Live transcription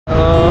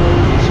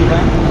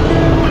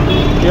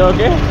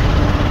Okay?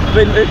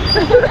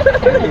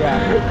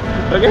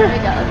 Okay?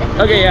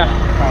 Okay, yeah.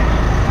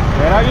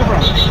 Where are you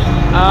from?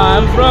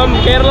 I'm from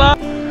Kerala.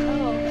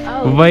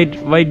 Oh.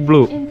 White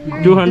blue.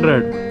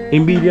 200.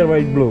 Imperial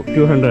white blue.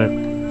 200.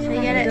 Should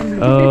I get it?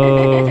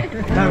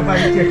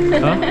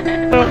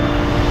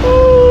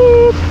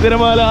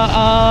 തിരമാല.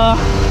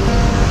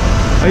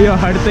 അയ്യോ,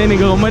 അടുത്തതിന്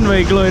government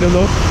vehicle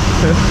വരുന്നു.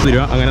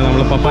 അങ്ങനെ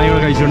നമ്മൾ പപ്പായ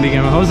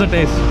കഴിച്ചുകൊണ്ടിരിക്കുകയാണ്. House A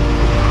taste?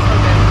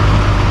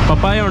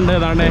 പപ്പായ ഉണ്ട്,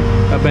 അതാണ്ട്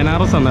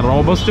ബനാറസ് ആണ്,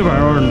 robust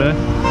പഴമുണ്ട്.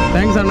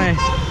 Thanks അണ്ണേ.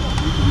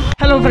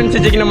 Hello friends,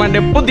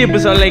 ചിക്കനമ്മൻ്റെ പുതിയ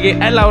എപ്പിസോഡിലേക്ക്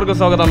എല്ലാവർക്കും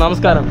സ്വാഗതം.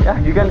 നമസ്കാരം.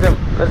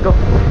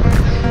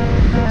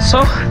 സോ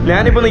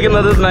ഞാനിപ്പോൾ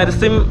നിൽക്കുന്നത്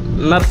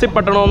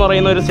നർസിപ്പട്ടണം എന്ന്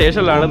പറയുന്ന ഒരു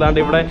സ്റ്റേഷനിലാണ്. അതാണ്ട്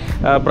ഇവിടെ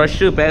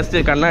ബ്രഷ്, പേസ്റ്റ്,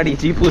 കണ്ണാടി,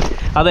 ചീപ്പ്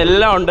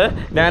അതെല്ലാം ഉണ്ട്.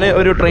 ഞാൻ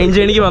ഒരു ട്രെയിൻ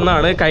ജേണിക്ക്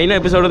വന്നതാണ്. കഴിഞ്ഞ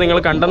എപ്പിസോഡ് നിങ്ങൾ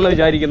കണ്ടെന്ന്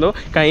വിചാരിക്കുന്നു.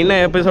 കഴിഞ്ഞ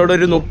എപ്പിസോഡ്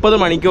ഒരു 30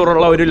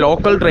 മണിക്കൂറുള്ള ഒരു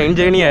ലോക്കൽ ട്രെയിൻ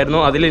ജേണി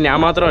ആയിരുന്നു. അതിൽ ഞാൻ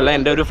മാത്രമല്ല,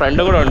 എൻ്റെ ഒരു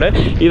ഫ്രണ്ട് കൂടെ ഉണ്ട്.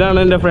 ഇതാണ്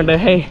എൻ്റെ front.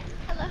 Hey,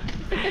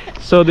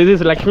 so this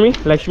is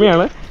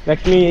ലക്ഷ്മിയാണ്.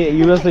 Lakshmi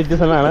US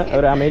citizen ആണ്,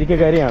 ഒരു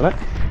അമേരിക്കക്കാരിയാണ്.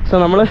 സോ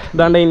നമ്മൾ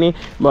ഇതാണ്ട് ഇനി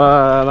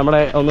നമ്മുടെ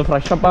ഒന്ന്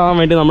ഫ്രഷപ്പ് ആകാൻ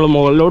വേണ്ടി നമ്മൾ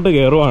മുകളിലോട്ട്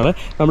കയറുവാണ്.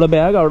 നമ്മുടെ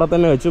ബാഗ് അവിടെ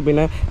തന്നെ വെച്ചു.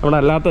 പിന്നെ നമ്മുടെ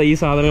അല്ലാത്ത ഈ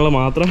സാധനങ്ങൾ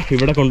മാത്രം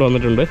ഇവിടെ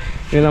കൊണ്ടുവന്നിട്ടുണ്ട്.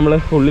 ഇനി നമ്മൾ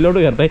ഉള്ളിലോട്ട്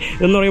കയറട്ടെ.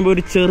 എന്ന് പറയുമ്പോൾ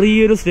ഒരു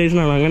ചെറിയൊരു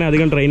സ്റ്റേഷനാണ്. അങ്ങനെ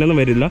അധികം ട്രെയിനൊന്നും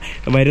വരില്ല.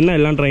 വരുന്ന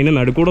എല്ലാം ട്രെയിന്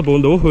നടുക്കൂടെ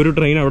പോകുന്നു. ഒരു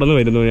ട്രെയിൻ അവിടെ നിന്ന്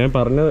വരുന്നു. ഞാൻ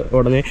പറഞ്ഞ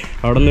ഉടനെ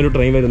അവിടെ നിന്നൊരു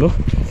ട്രെയിൻ വരുന്നു.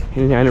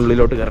 ഇനി ഞാൻ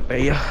ഉള്ളിലോട്ട് കയറട്ടെ.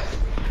 അയ്യോ,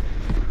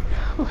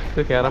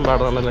 ഇത് കയറാൻ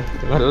പാടുന്നല്ലേ,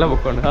 നല്ല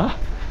ബുക്കുണ്ട്.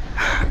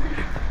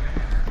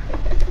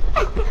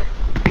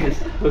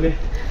 ഓക്കെ,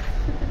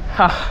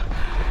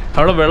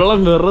 അവിടെ വെള്ളം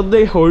വെറുതെ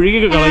ഒഴുകി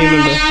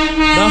കളയുന്നുണ്ട്.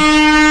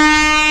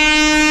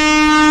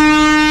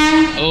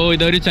 ഓ,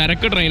 ഇതൊരു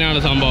ചരക്ക് ട്രെയിനാണ്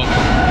സംഭവം.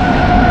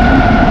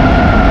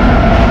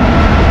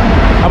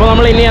 അപ്പോൾ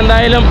നമ്മൾ ഇനി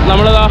എന്തായാലും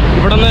നമ്മളിതാ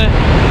ഇവിടെ നിന്ന്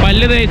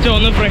പല്ല് തേച്ച്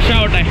ഒന്ന് ഫ്രഷ്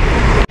ആവട്ടെ.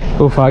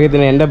 ഓ,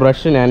 ഭാഗ്യത്തിന് എൻ്റെ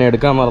ബ്രഷ് ഞാൻ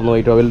എടുക്കാൻ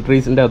മറന്നുപോയി.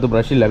 ടോയ്ലറ്ററീസിൻ്റെ അകത്ത്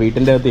ബ്രഷില്ല,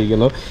 വീട്ടിൻ്റെ അകത്ത്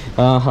ഇരിക്കുന്നു.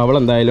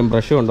 അവളെന്തായാലും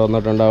ബ്രഷ്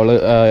കൊണ്ടുവന്നിട്ടുണ്ട്. അവൾ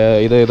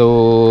ഇതേതോ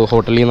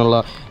ഹോട്ടലിൽ നിന്നുള്ള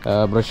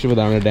ബ്രഷ്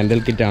ഇതാണ്, ഡെൻ്റൽ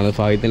കിറ്റാണ്.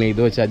 ഭാഗ്യത്തിന്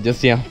ഇത് വെച്ച്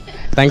അഡ്ജസ്റ്റ് ചെയ്യാം.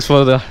 Thanks for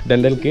the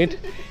dental kit.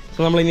 So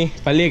നമ്മളിനി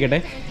പല്ല് കേട്ടെ.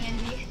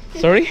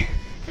 Sorry,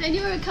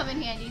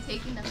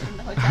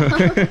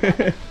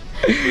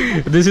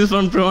 this is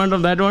from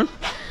Trivandrum, that one?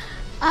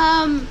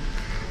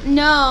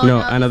 No,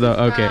 another.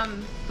 Okay,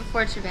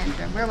 before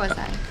Trivandrum. Where was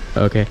I?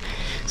 Okay,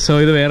 so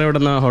ഇത് വേറെ എവിടെ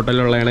നിന്ന്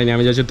ഹോട്ടലിലുള്ളതാണ്. ഞാൻ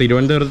വിചാരിച്ചു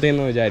തിരുവനന്തപുരത്ത്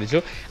എന്ന് വിചാരിച്ചു.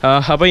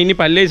 അപ്പോൾ ഇനി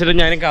പല്ല് വെച്ചിട്ട്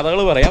ഞാൻ കഥകൾ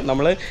പറയാം.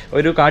 നമ്മൾ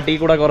ഒരു കാട്ടിൽ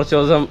കൂടെ കുറച്ച്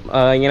ദിവസം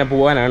ഇങ്ങനെ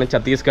പോകാനാണ്.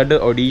 ഛത്തീസ്ഗഡ്,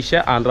 ഒഡീഷ,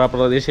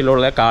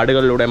 ആന്ധ്രാപ്രദേശിലുള്ള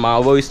കാടുകളിലൂടെ,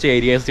 മാവോയിസ്റ്റ്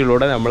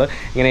ഏരിയാസിലൂടെ നമ്മൾ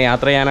ഇങ്ങനെ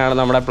യാത്ര ചെയ്യാനാണ്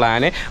നമ്മുടെ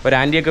പ്ലാന്. ഒരു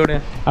ആൻറ്റിയൊക്കെ ഇവിടെ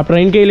ആ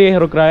ട്രെയിൻ के लिए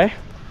रुक रहा है.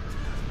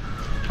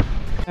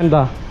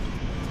 എന്താ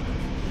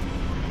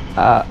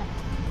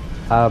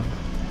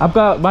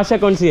आपका भाषा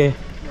कौन सी है?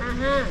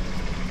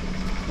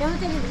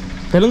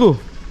 Telugu?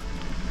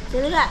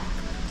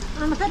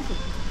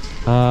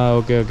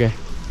 Okay okay,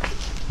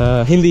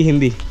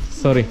 Hindi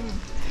sorry.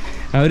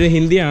 അവർ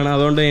ഹിന്ദിയാണ്,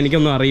 അതുകൊണ്ട്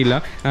എനിക്കൊന്നും അറിയില്ല.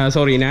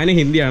 സോറി, ഞാൻ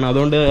ഹിന്ദിയാണ്,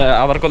 അതുകൊണ്ട്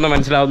അവർക്കൊന്നും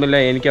മനസ്സിലാവുന്നില്ല.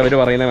 എനിക്ക് അവർ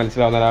പറയുന്നത്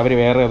മനസ്സിലാവുന്നില്ല. അവർ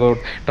വേറെ ഏതോ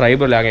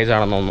ട്രൈബൽ ലാംഗ്വേജ്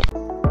ആണെന്ന് തോന്നുന്നു.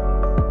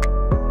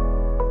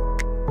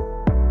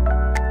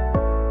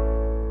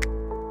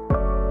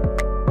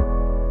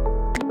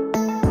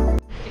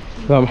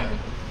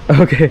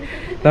 ഓക്കെ,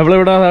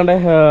 നമ്മളിവിടെ അതാണ്ട്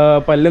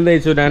പല്ലും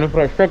തേച്ചു, ഞാൻ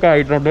ഫ്രഷൊക്കെ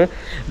ആയിട്ടുണ്ട്.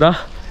 ഇതാ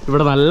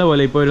ഇവിടെ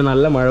നല്ലപോലെ ഇപ്പോൾ ഒരു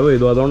നല്ല മഴ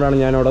പെയ്തു. അതുകൊണ്ടാണ്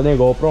ഞാൻ ഉടനെ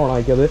ഗോപ്രോ ഓൺ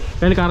ആക്കിയത്.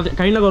 ഞാൻ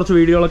കഴിഞ്ഞ കുറച്ച്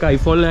വീഡിയോകളൊക്കെ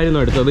ഐഫോണിലായിരുന്നു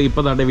എടുത്തത്.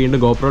 ഇപ്പോൾ തന്നെ വീണ്ടും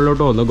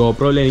ഗോപ്രോയിലോട്ട് വന്നു.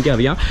 ഗോപ്രോയിൽ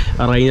എനിക്കറിയാം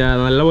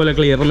നല്ലപോലെ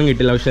ക്ലിയർ ഒന്നും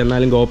കിട്ടില്ല, പക്ഷേ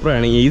എന്നാലും ഗോപ്രോ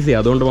ആണ് ഈസി.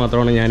 അതുകൊണ്ട്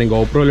മാത്രമാണ് ഞാൻ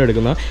ഗോപ്രോയിൽ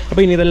എടുക്കുന്നത്.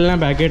 അപ്പോൾ ഇനി ഇതെല്ലാം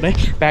പാക്ക്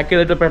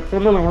ചെയ്തിട്ട്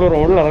പെട്ടെന്ന് നമ്മൾ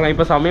റോഡിൽ ഇറങ്ങാം.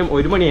 ഇപ്പോൾ സമയം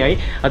 1 മണിയായി.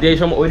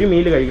 അത്യാവശ്യം ഒരു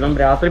മീൽ കഴിക്കണം.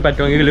 രാത്രി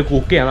പറ്റുമെങ്കിൽ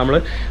കുക്ക് ചെയ്യാം. നമ്മൾ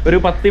ഒരു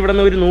 10 ഇവിടെ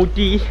നിന്ന് ഒരു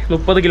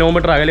 130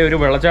 കിലോമീറ്റർ അകലെ ഒരു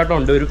വെള്ളച്ചാട്ടം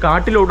ഉണ്ട്. ഒരു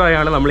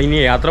കാട്ടിലൂടെയാണ് നമ്മൾ ഇനി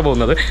യാത്ര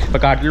പോകുന്നത്.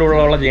 ഇപ്പോൾ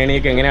കാട്ടിലൂടെയുള്ള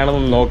ജേണിയൊക്കെ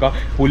എങ്ങനെയാണെന്ന് നോക്കാം.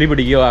 പുലി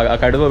പിടിക്കുകയോ,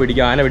 കടുവ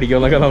പിടിക്കുക, ആന പിടിക്കുക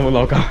എന്നൊക്കെ നമുക്ക്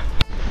നോക്കാം.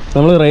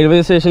 നമ്മൾ റെയിൽവേ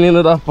സ്റ്റേഷനിൽ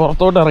നിന്ന്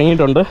പുറത്തോട്ട്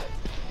ഇറങ്ങിയിട്ടുണ്ട്.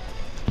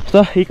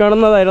 ഈ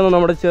കാണുന്നതായിരുന്നു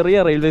നമ്മുടെ ചെറിയ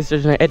railway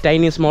station, A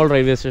tiny small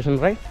railway station,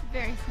 right?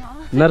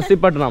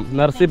 നർസിപ്പട്ടണം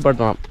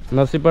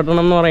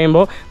എന്ന്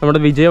പറയുമ്പോൾ നമ്മുടെ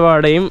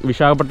വിജയവാഡയും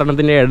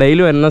വിശാഖപട്ടണത്തിൻ്റെ ഇടയിൽ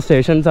വരുന്ന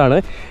സ്റ്റേഷൻസാണ്.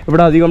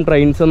 ഇവിടെ അധികം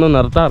ട്രെയിൻസ് ഒന്നും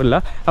നിർത്താറില്ല.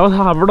 അപ്പോൾ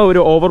അവിടെ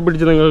ഒരു ഓവർ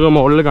ബ്രിഡ്ജ് നിങ്ങൾക്ക്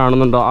മുകളിൽ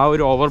കാണുന്നുണ്ടോ? ആ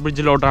ഒരു ഓവർ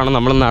ബ്രിഡ്ജിലോട്ടാണ്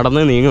നമ്മൾ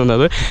നടന്ന്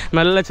നീങ്ങുന്നത്.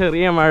 നല്ല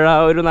ചെറിയ മഴ,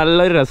 ഒരു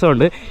നല്ലൊരു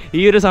രസമുണ്ട്.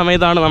 ഈ ഒരു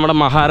സമയത്താണ് നമ്മുടെ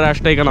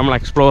മഹാരാഷ്ട്രയൊക്കെ നമ്മൾ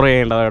എക്സ്പ്ലോർ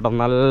ചെയ്യേണ്ടത് കേട്ടോ.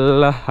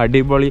 നല്ല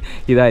അടിപൊളി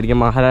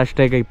ഇതായിരിക്കും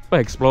മഹാരാഷ്ട്രയൊക്കെ ഇപ്പോൾ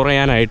എക്സ്പ്ലോർ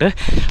ചെയ്യാനായിട്ട്.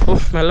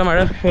 നല്ല മഴ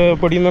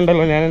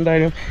പൊടിയുന്നുണ്ടല്ലോ. ഞാൻ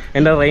എന്തായാലും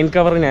എൻ്റെ റെയിൻ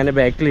കവർ ഞാൻ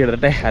ബാക്കിൽ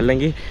ഇടട്ടെ,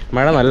 അല്ലെങ്കിൽ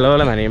മഴ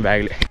നല്ലപോലെ നനയും ബാഗിൽ.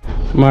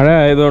 മഴ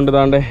ആയതുകൊണ്ട്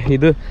താണ്ട്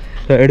ഇത്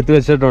എടുത്തു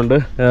വെച്ചിട്ടുണ്ട്.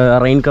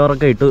 റെയിൻ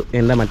കവറൊക്കെ ഇട്ട്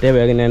എൻ്റെ മറ്റേ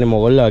ബാഗ് ഞാൻ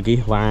മുകളിലാക്കി.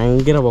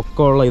 ഭയങ്കര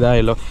പൊക്കമുള്ള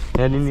ഇതായല്ലോ.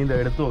 ഞാൻ ഇനി ഇത്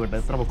എടുത്തു നോക്കട്ടെ,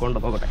 എത്ര പൊക്കം ഉണ്ടോ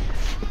നോക്കട്ടെ.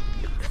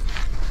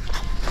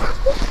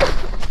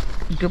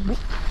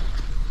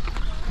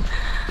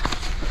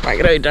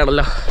 ഭയങ്കര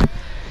വെയിറ്റാണല്ലോ.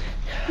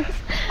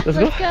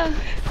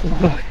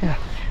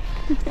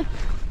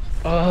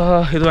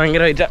 ഇത്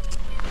ഭയങ്കര വെയിറ്റാ.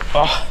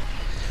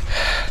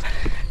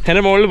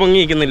 എൻ്റെ മുകളിൽ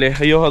പൊങ്ങിയിരിക്കുന്നില്ലേ?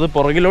 അയ്യോ, അത്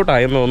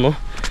പുറകിലോട്ടായെന്ന് തോന്നുന്നു.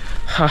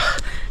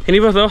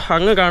 ഇനിയിപ്പോൾ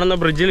അങ്ങ് കാണുന്ന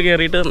ബ്രിഡ്ജിൽ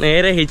കയറിയിട്ട്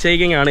നേരെ ഹിച്ച്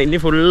ഹൈക്കിംഗ് ആണ്. ഇനി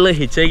ഫുള്ള്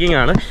ഹിച്ച് ഹൈക്കിംഗ്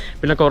ആണ്.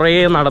 പിന്നെ കുറേ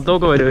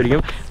നടത്തമൊക്കെ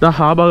വരുമായിരിക്കും.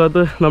 ആ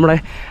ഭാഗത്ത് നമ്മുടെ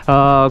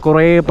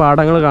കുറേ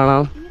പാടങ്ങൾ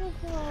കാണാം.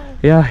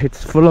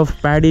 It's full of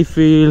paddy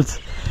fields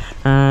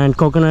and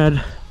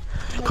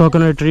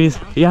coconut trees.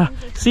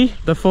 See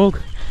the fog.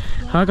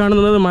 ആ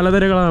കാണുന്നത്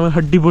മലനിരകളാണ്.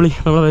 അടിപൊളി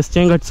നമ്മുടെ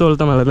വെസ്റ്റേൺ ഘട്ട്സ്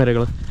പോലത്തെ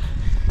മലനിരകൾ.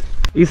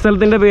 ഈ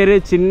സ്ഥലത്തിൻ്റെ പേര്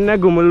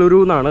ചിന്നഗുമല്ലൂരു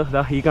എന്നാണ്.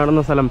 ഈ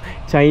കാണുന്ന സ്ഥലം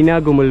ചൈന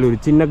ഗുമല്ലൂരു,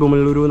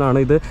 ചിന്നഗുമല്ലൂരു എന്നാണ്.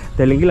 ഇത്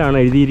തെലുങ്കിലാണ്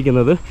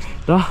എഴുതിയിരിക്കുന്നത്.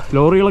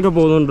 ലോറികളൊക്കെ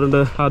പോകുന്നുണ്ട്.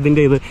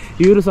 അതിൻ്റെ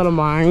ഈ ഒരു സ്ഥലം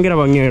ഭയങ്കര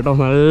ഭംഗിയാണ് കേട്ടോ.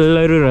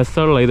 നല്ലൊരു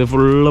രസമുള്ള ഇത്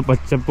ഫുള്ള്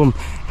പച്ചപ്പും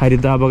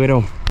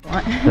ഹരിതാപകരവും.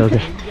 ഓക്കെ,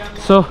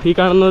 സോ ഈ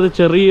കാണുന്നത്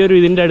ചെറിയൊരു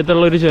ഇതിൻ്റെ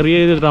അടുത്തുള്ള ഒരു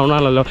ചെറിയൊരു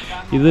ടൗണാണല്ലോ.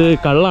 ഇത്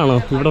കള്ളാണോ?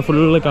 ഇവിടെ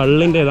ഫുള്ള്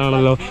കള്ളിൻ്റെ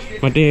ഇതാണല്ലോ.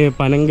 മറ്റേ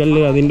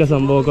പനങ്കല്ല് അതിൻ്റെ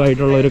സംഭവമൊക്കെ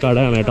ആയിട്ടുള്ള ഒരു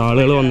കടയാണ് കേട്ടോ.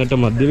 ആളുകൾ വന്നിട്ട്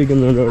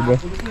മദ്യപിക്കുന്നുണ്ട് ഇവിടെ.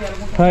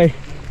 ഹായ്,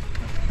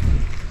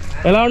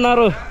 ఎలా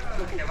ఉన్నారు?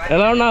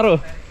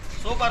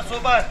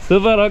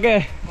 సూపర్. Okay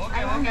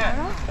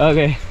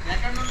okay.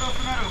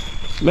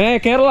 మే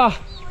కేరళ.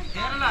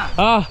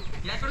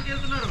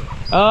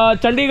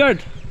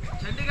 చండీగఢ్.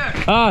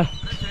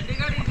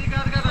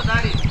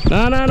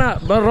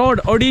 నా రోడ్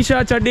ఒడిషా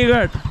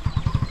చండీగఢ్.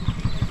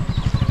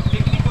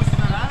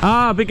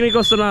 పిక్నిక్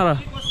వస్తున్నారా?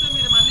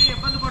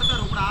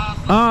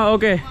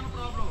 Okay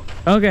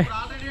okay.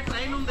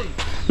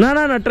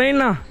 నా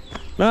ట్రైన్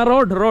నా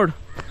రోడ్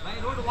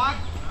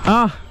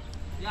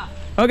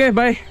ഓക്കെ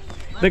ബൈ.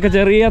 ഇതൊക്കെ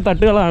ചെറിയ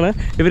തട്ടുകളാണ്.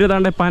 ഇവർ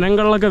താണ്ടെ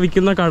പനങ്ങളിലൊക്കെ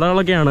വിൽക്കുന്ന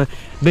കടകളൊക്കെയാണ്.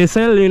 They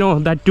sell,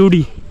 that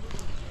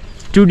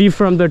tutti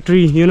from the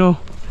tree,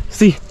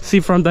 see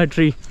from that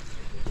tree.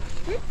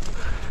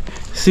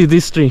 See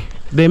this tree.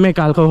 They make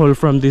alcohol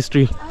from this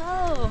tree.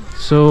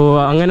 So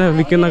അങ്ങനെ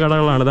വിൽക്കുന്ന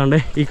കടകളാണ്. താണ്ടെ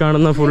ഈ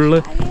കാണുന്ന ഫുള്ള്.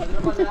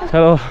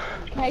 ഹലോ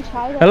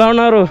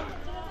ഉണ്ണാറു.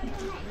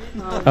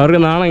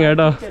 അവർക്ക് നാണം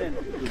കേട്ടോ.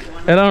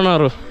 ഹലോ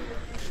ഉണ്ണാറു.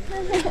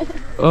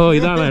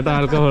 ഇതാണ് കേട്ടോ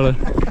alcohol.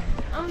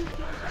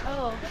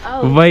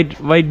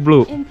 White blue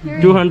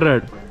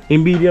 200.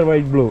 Imperial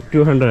white blue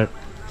 200.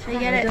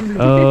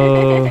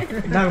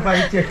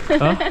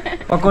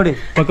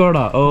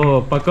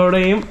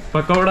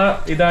 Pakoda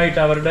ഇതായിട്ട്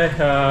അവരുടെ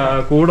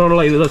കൂടെയുള്ള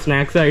ഇത്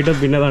സ്നാക്സ് ആയിട്ട്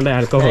പിന്നെ അതാണ്ട്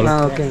ആൽക്കഹോൾ.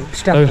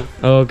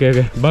 ഓക്കെ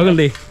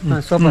ബാഗുണ്ടേ.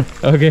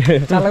 ഓക്കെ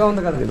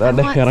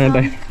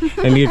ഇറങ്ങട്ടെ.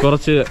 എനിക്ക്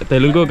കുറച്ച്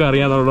തെലുങ്കൊക്കെ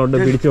അറിയാന്നുള്ളതുകൊണ്ട്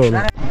പിടിച്ചു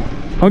പോകുന്നു.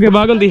 Okay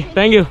ബാഗുന്തി,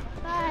 thank you.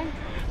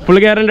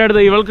 പുള്ളിക്കാരൻ്റെ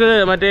അടുത്ത് ഇവൾക്ക്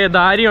മറ്റേ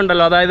ദാരി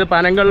ഉണ്ടല്ലോ, അതായത്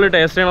പനങ്ങളിൽ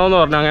ടേസ്റ്റ് ചെയ്യണമെന്ന്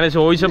പറഞ്ഞു. അങ്ങനെ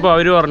ചോദിച്ചപ്പോൾ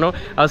അവർ പറഞ്ഞു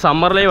അത്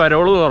സമ്മറിലേ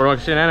വരുള്ളൂ എന്ന് പറഞ്ഞു.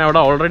 പക്ഷേ ഞാൻ അവിടെ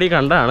ഓൾറെഡി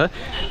കണ്ടാണ്.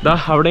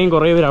 അവിടെയും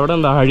കുറേ പേര് അവിടെ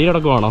എന്താ അഴി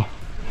കിടക്കുവാണോ?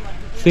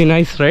 C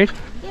nice right.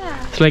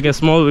 It's like A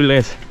small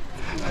village.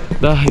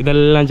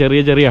 ഇതെല്ലാം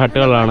ചെറിയ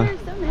ഹട്ടുകളാണ്.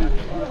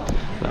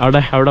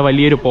 അവിടെ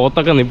വലിയൊരു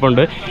പോത്തൊക്കെ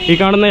നിൽപ്പുണ്ട്. ഈ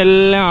കാണുന്ന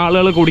എല്ലാ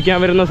ആളുകൾ കുടിക്കാൻ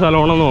വരുന്ന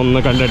സ്ഥലമാണെന്ന് ഒന്ന്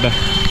കണ്ടിട്ട്.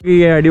 ഈ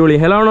അടിപൊളി.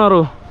 ഹലോ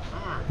ആണോ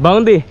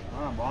ബാഗുന്തി?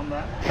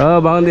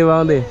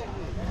 ബാഗുന്തി.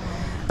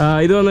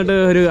 ഇത് വന്നിട്ട്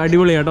ഒരു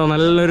അടിപൊളി കേട്ടോ.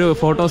 നല്ലൊരു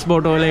ഫോട്ടോ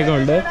സ്പോട്ട് പോലെയൊക്കെ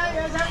ഉണ്ട്.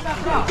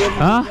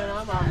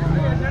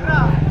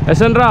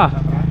 എസൻട്രാ.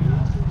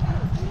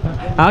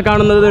 ആ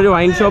കാണുന്നത് ഒരു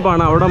വൈൻ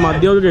ഷോപ്പാണ്. അവിടെ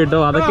മദ്യമൊക്കെ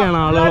കിട്ടും. അതൊക്കെയാണ്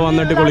ആളുകൾ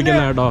വന്നിട്ട്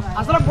കുളിക്കുന്നത് കേട്ടോ.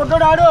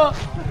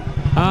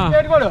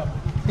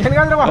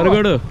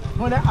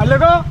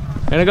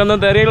 എനിക്കൊന്നും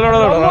തെരയിലോടോ.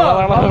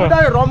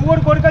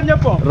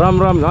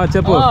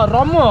 ചെപ്പു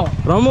റമ്മു.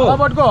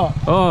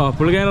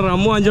 പുള്ളിക്കാരൻ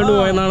റമ്മു വാങ്ങിച്ചോണ്ട്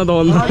പോയെന്നാണ്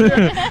തോന്നുന്നത്.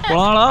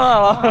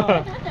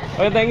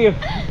 Thank you.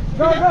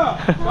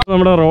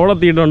 നമ്മുടെ റോഡ്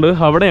എത്തിയിട്ടുണ്ട്.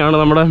 അവിടെയാണ്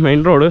നമ്മുടെ മെയിൻ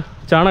റോഡ്.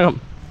 ചാണകം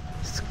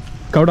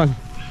കൗഡാങ്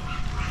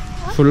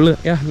full.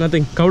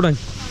 Nothing കൗഡാങ്.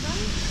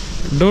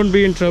 Don't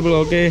be in trouble.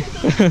 Okay.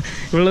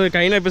 ഇവിടെ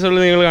കഴിഞ്ഞ എപ്പിസോഡിൽ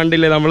നിങ്ങൾ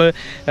കണ്ടില്ലേ, നമ്മൾ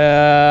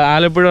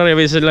ആലപ്പുഴ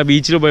റെയിൽവേ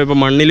ബീച്ചിൽ പോയപ്പോൾ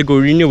മണ്ണിൽ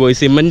കുഴിഞ്ഞു പോയി.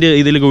 സിമൻറ്റ്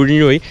ഇതിൽ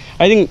കുഴിഞ്ഞു പോയി.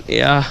 ഐ തിങ്ക്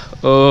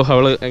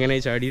അവൾ എങ്ങനെ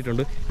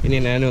ചാടിയിട്ടുണ്ട്. ഇനി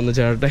ഞാനും ഒന്ന്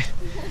ചാടട്ടെ.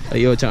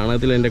 അയ്യോ,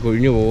 ചാണകത്തിൽ എൻ്റെ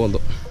കുഴിഞ്ഞു പോകുന്നു.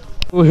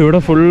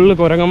 ഇവിടെ ഫുള്ള്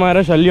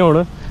കുരങ്ങന്മാരെ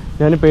ശല്യമാണ്.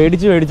 ഞാൻ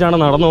പേടിച്ചാണ്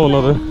നടന്നു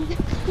പോകുന്നത്.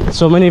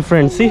 So many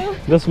friends. See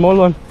the small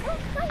one.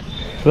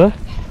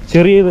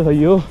 ചെറിയത്.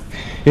 അയ്യോ,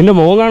 എൻ്റെ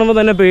മുഖം കാണുമ്പോൾ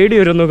തന്നെ പേടി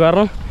വരുന്നു.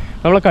 കാരണം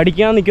നമ്മളെ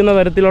കടിക്കാൻ നിൽക്കുന്ന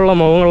തരത്തിലുള്ള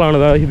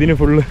മുഖങ്ങളാണ് ഇതിന്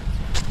ഫുള്ള്.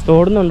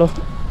 ഓടുന്നുണ്ടോ?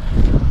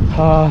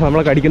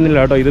 നമ്മളെ കടിക്കുന്നില്ല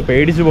കേട്ടോ. ഇത്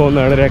പേടിച്ച്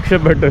പോകുന്നതാണ്.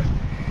 രക്ഷപ്പെട്ട്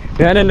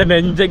ഞാൻ എൻ്റെ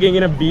നെഞ്ചൊക്കെ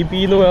ഇങ്ങനെ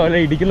BP പോലെ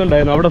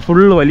ഇടിക്കുന്നുണ്ടായിരുന്നു. അവിടെ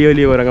ഫുള്ള്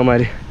വലിയ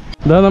കുരങ്ങന്മാർ.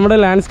 നമ്മുടെ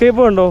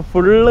ലാൻഡ്സ്കേപ്പ് കണ്ടോ?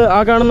 ഫുള്ള്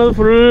ആ കാണുന്നത്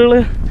ഫുള്ള്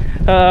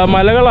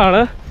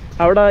മലകളാണ്.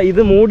 അവിടെ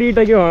ഇത്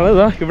മൂടിയിട്ടൊക്കെയാണ്.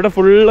 ഇവിടെ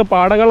ഫുള്ള്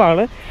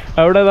പാടങ്ങളാണ്.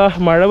 അവിടെ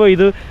മഴ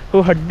പെയ്ത്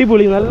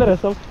അടിപൊളി, നല്ല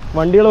രസം.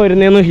 വണ്ടികൾ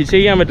വരുന്നതൊന്നും ഹിച്ച്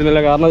ചെയ്യാൻ പറ്റുന്നില്ല.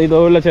 കാരണം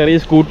ഇതുപോലെ ചെറിയ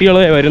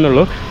സ്കൂട്ടികളേ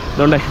വരുന്നുള്ളൂ.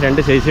 അതുകൊണ്ട്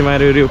 2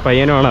 ചേച്ചിമാരും ഒരു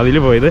പയ്യനുമാണ് അതിൽ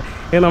പോയത്.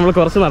 നമ്മൾ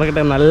കുറച്ച്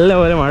നടക്കട്ടെ.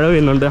 നല്ലപോലെ മഴ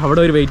പെയ്യുന്നുണ്ട്.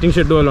 അവിടെ ഒരു വെയിറ്റിംഗ്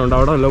ഷെഡ് പോലെ ഉണ്ട്.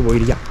 അവിടെ വല്ലതും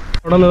പോയിരിക്കാം.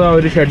 അവിടെ നിന്ന്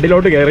ഒരു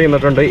ഷെഡിലോട്ട് കയറി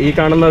നിന്നിട്ടുണ്ട്. ഈ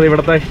കാണുന്നത്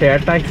ഇവിടുത്തെ ഷെയർ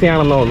ടാക്സി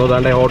ആണെന്ന് തോന്നുന്നു.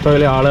 അതുകൊണ്ട്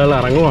ഓട്ടോയിൽ ആളുകൾ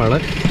ഇറങ്ങുവാണ്.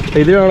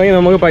 ഇത് വേണമെങ്കിൽ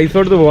നമുക്ക് പൈസ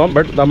കൊടുത്ത് പോകാം.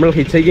 ബട്ട് നമ്മൾ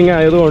ഹിച്ച് ഹൈക്കിങ്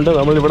ആയതുകൊണ്ട്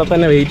നമ്മൾ ഇവിടെ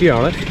തന്നെ വെയിറ്റ്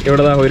ചെയ്യുകയാണ്.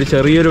 ഇവിടെ ഒരു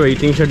ചെറിയൊരു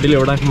വെയിറ്റിംഗ് ഷെഡിൽ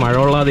ഇവിടെ മഴ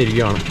കൊള്ളാതെ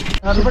ഇരിക്കുകയാണ്.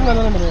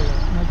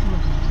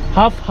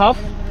 Half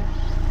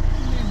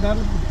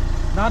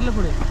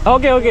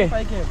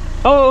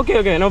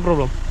okay no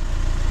problem.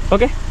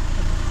 Okay,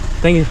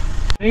 thank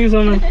you so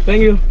much.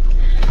 Thank you.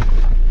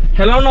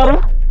 Hello ఉన్నారు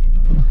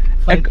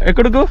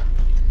ఎక్కడికు?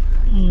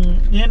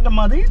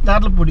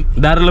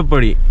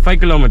 Darlapudi, 5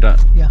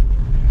 kilometers. Yeah.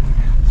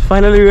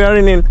 Finally, we are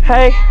in.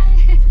 Hi.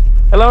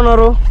 Hello,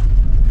 Noru.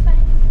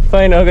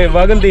 Fine. Okay,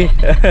 Vaganti.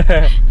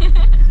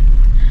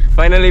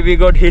 Finally, we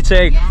got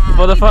hitchhike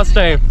for the first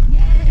time.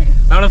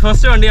 നമ്മുടെ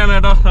first വണ്ടിയാണ്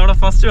കേട്ടോ. നമ്മുടെ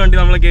first വണ്ടി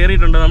നമ്മൾ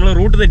കയറിയിട്ടുണ്ട്. നമ്മൾ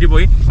root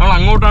തെറ്റിപ്പോയി. നമ്മൾ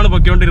അങ്ങോട്ടാണ്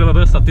പൊയ്ക്കൊണ്ടിരുന്നത്.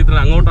 സത്യത്തിൽ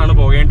അങ്ങോട്ടാണ്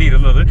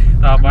പോകേണ്ടിയിരുന്നത്.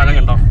 പാലം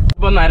കണ്ടോ.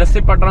 ഇപ്പോൾ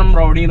നരസിപ്പട്ടണം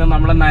റോഡിൽ നിന്ന്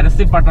നമ്മൾ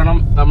നരസിപ്പട്ടണം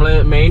നമ്മൾ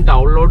മെയിൻ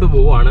ടൗണിലോട്ട്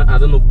പോവുകയാണ്.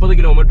 അത് 30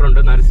 കിലോമീറ്റർ ഉണ്ട്.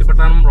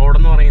 നരസിപ്പട്ടണം റോഡ്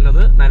എന്ന്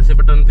പറയുന്നത്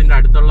നരസിപ്പട്ടണത്തിന്റെ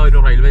അടുത്തുള്ള ഒരു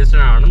റെയിൽവേ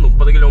സ്റ്റേഷനാണ്.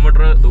 30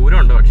 കിലോമീറ്റർ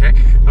ദൂരമുണ്ട്. പക്ഷേ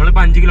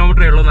നമ്മളിപ്പോൾ 5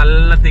 കിലോമീറ്ററേ ഉള്ളൂ.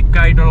 നല്ല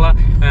തിക്കായിട്ടുള്ള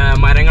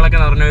മരങ്ങളൊക്കെ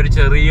നിറഞ്ഞ ഒരു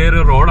ചെറിയൊരു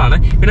റോഡാണ്.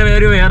 പിന്നെ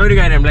വേറൊരു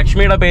കാര്യം,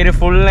 ലക്ഷ്മിയുടെ പേര്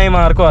ഫുൾ നെയിം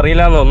ആർക്കും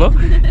അറിയില്ല എന്ന് തോന്നുന്നു.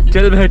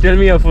 Tell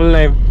me your full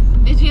name.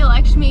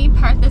 Vijayalakshmi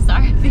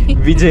Parthasarathi.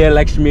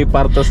 Vijayalakshmi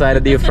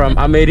Parthasarathi from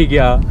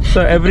America. So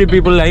every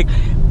people like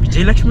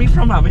Vijayalakshmi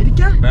from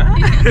America.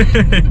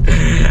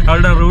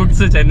 അവളുടെ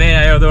റൂട്ട്സ് ചെന്നൈ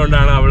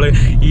ആയതുകൊണ്ടാണ് അവള്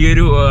ഈ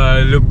ഒരു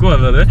ലുക്ക്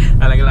വന്നത്.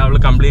 അല്ലെങ്കിൽ അവള്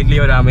കംപ്ലീറ്റ്ലി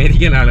ഒരു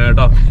അമേരിക്കൻ ആണ്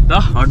കേട്ടോ.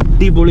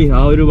 അടിപൊളി.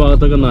 ആ ഒരു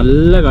ഭാഗത്തൊക്കെ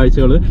നല്ല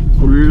കാഴ്ചകള്.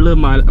 ഫുള്ള്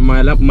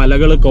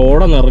മലകള്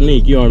കോട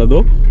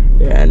നിറഞ്ഞിരിക്കുവാണിതോ.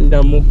 എൻ്റെ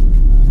അമ്മ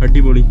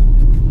അടിപൊളി.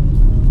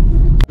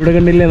 ഇവിടെ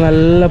കണ്ടില്ലേ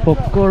നല്ല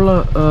പൊക്കമുള്ള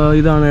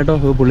ഇതാണ് കേട്ടോ.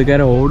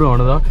 പുള്ളിക്കാരെ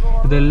ഓടുവാണിതാ.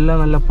 ഇതെല്ലാം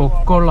നല്ല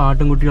പൊക്കമുള്ള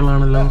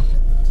ആട്ടിൻകുട്ടികളാണല്ലോ.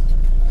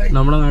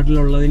 നമ്മുടെ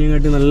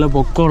നാട്ടിലുള്ളതിനെക്കാട്ടി നല്ല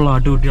പൊക്കമുള്ള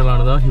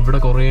ആട്ടുകുട്ടികളാണിതാ. ഇവിടെ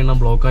കുറേ എണ്ണം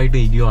ബ്ലോക്കായിട്ട്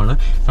ഇരിക്കുവാണ്.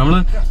 നമ്മൾ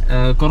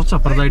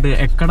കുറച്ചപ്പുറത്തായിട്ട്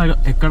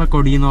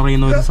എക്കടക്കൊടി എന്ന്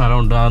പറയുന്ന ഒരു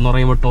സ്ഥലമുണ്ട്. അതെന്ന്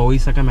പറയുമ്പോൾ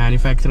ടോയ്സ് ഒക്കെ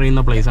മാനുഫാക്ചർ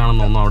ചെയ്യുന്ന പ്ലേസ്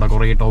ആണെന്ന് തോന്നുന്നു. അവിടെ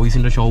കുറേ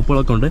ടോയ്സിൻ്റെ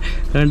ഷോപ്പുകളൊക്കെ ഉണ്ട്.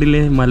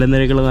 കണ്ടില്ലേ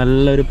മലനിരകൾ.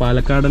 നല്ലൊരു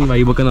പാലക്കാടൻ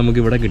വൈബൊക്കെ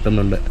നമുക്ക് ഇവിടെ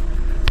കിട്ടുന്നുണ്ട്.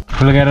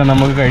 പുള്ളിക്കാരൻ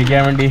നമുക്ക്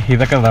കഴിക്കാൻ വേണ്ടി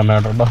ഇതൊക്കെ തന്നെ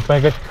കേട്ടോ.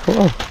 പാക്കറ്റ്. ഓ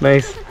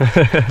നൈസ്.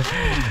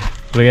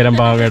 പുള്ളിക്കാരൻ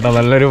പാവം കേട്ടോ.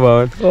 നല്ലൊരു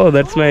പാവൻ. ഓ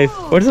that's nice.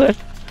 What's that?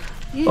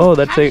 Oh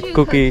that's A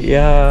Kuki.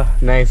 Yeah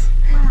nice.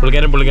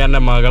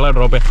 പുള്ളിക്കാരൻ്റെ മകളെ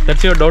ഡ്രോപ്പ് ചെയ്യാം.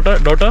 That's your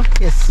daughter?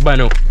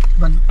 Banu.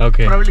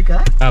 Okay.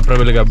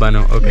 പ്രബലിക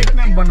Banu. Okay.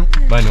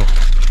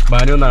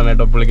 ബനു എന്നാണ്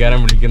കേട്ടോ പുള്ളിക്കാരൻ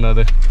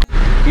വിളിക്കുന്നത്.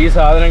 ഈ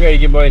സാധനം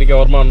കഴിക്കുമ്പോൾ എനിക്ക്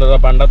ഓർമ്മ വന്നത്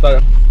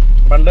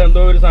പണ്ട്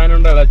എന്തോ ഒരു സാധനം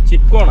ഉണ്ടല്ലോ,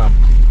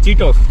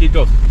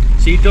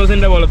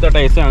 ചീറ്റോസിന്റെ പോലത്തെ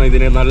ടേസ്റ്റാണ്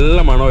ഇതിന്. നല്ല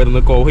മണമായിരുന്നു.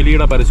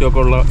 കോഹ്ലിയുടെ പരസ്യമൊക്കെ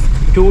ഉള്ള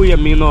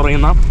 2ME എന്ന്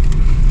പറയുന്ന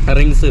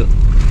റിങ്സ്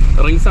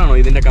ആണോ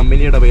ഇതിന്റെ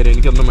കമ്പനിയുടെ പേര്?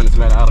 എനിക്കൊന്നും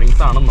മനസ്സിലായില്ല.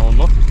 റിങ്സ് ആണെന്ന്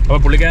തോന്നുന്നു. അപ്പോൾ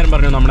പുള്ളിക്കാരൻ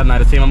പറഞ്ഞു നമ്മുടെ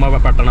നരസിംഹ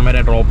പട്ടണം വരെ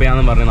ഡ്രോപ്പ്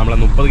ചെയ്യാന്ന് പറഞ്ഞു നമ്മളെ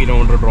 30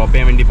 കിലോമീറ്റർ ഡ്രോപ്പ്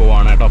ചെയ്യാൻ വേണ്ടി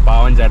പോവാണ് കേട്ടോ.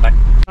 പാവൻ ചേട്ടൻ.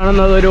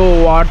 കാണുന്നത് ഒരു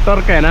വാട്ടർ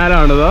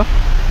കനാലാണിത്.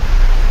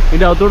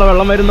 ഇതിന്റെ അകത്തൂടെ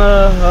വെള്ളം വരുന്നത്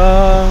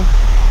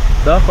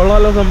ഇതാ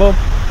കൊള്ളാമല്ലോ സംഭവം.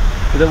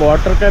 ഇത്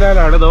വാട്ടർ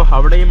കനാലാണ്. ഇതോ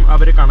അവിടെയും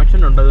അവർ കണക്ഷൻ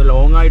ഉണ്ട്. ഇത്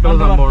ലോങ് ആയിട്ടുള്ള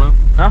സംഭവമാണ്.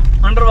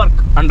 Under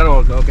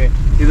work. ഓക്കെ.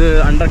 ഇത്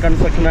അണ്ടർ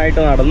കൺസ്ട്രക്ഷൻ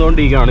ആയിട്ട്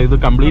നടന്നുകൊണ്ടിരിക്കുകയാണ്. ഇത്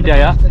കംപ്ലീറ്റ്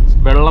ആയ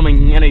വെള്ളം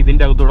ഇങ്ങനെ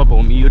ഇതിന്റെ അകത്തൂടെ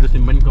പോകും. ഈ ഒരു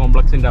സിമെന്റ്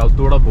കോംപ്ലക്സിന്റെ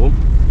അകത്തൂടെ പോകും.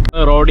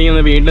 റോഡിൽ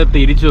നിന്ന് വീണ്ടും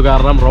തിരിച്ചു.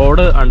 കാരണം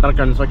റോഡ് അണ്ടർ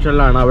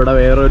കൺസ്ട്രക്ഷനിലാണ്. അവിടെ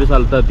വേറൊരു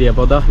സ്ഥലത്ത് എത്തി.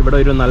 അപ്പോൾ അതാ ഇവിടെ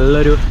ഒരു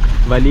നല്ലൊരു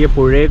വലിയ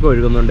പുഴയൊക്കെ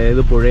ഒഴുകുന്നുണ്ട്.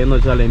 ഏത് പുഴയെന്ന്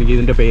വെച്ചാൽ എനിക്ക്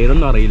ഇതിൻ്റെ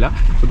പേരൊന്നും അറിയില്ല.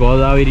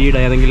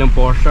 ഗോദാവരിയുടെ ഏതെങ്കിലും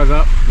പോഷക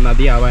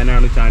നദി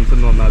ആവാനാണ് ചാൻസ്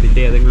എന്ന് തോന്നുന്നത്.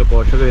 അതിൻ്റെ ഏതെങ്കിലും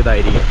പോഷക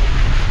ഇതായിരിക്കും.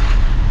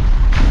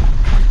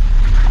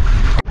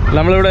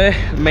 നമ്മളിവിടെ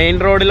മെയിൻ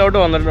റോഡിലോട്ട്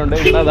വന്നിട്ടുണ്ട്.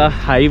 ഇവിടെ അതാ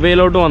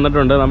ഹൈവേയിലോട്ട്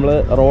വന്നിട്ടുണ്ട്. നമ്മൾ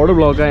റോഡ്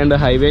ബ്ലോക്ക് ആയതുകൊണ്ട്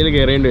ഹൈവേയിൽ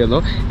കയറേണ്ടി വന്നു.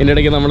 ഇതിൻ്റെ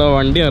ഇടയ്ക്ക് നമ്മുടെ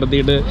വണ്ടി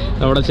നിർത്തിയിട്ട്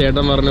നമ്മുടെ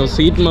ചേട്ടൻ പറഞ്ഞു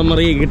സീറ്റ്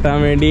മെമ്മറി കിട്ടാൻ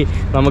വേണ്ടി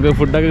നമുക്ക്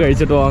ഫുഡൊക്കെ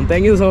കഴിച്ചിട്ട് പോകാം.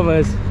 Thank you so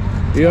much.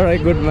 You are A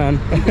good man.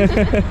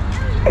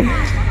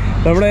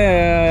 നമ്മുടെ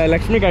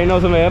ലക്ഷ്മി കഴിഞ്ഞ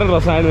ദിവസം വേറെ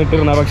ഡ്രസ്സാണ്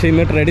ഇട്ടിരുന്നത്. പക്ഷേ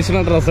ഇന്ന്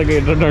ട്രഡീഷണൽ ഡ്രസ്സൊക്കെ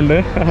ഇട്ടിട്ടുണ്ട്.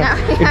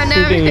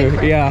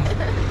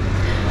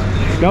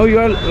 Now you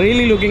are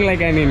really looking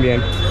like an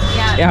Indian.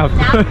 Now I'm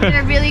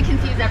gonna really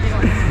confuse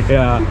everyone.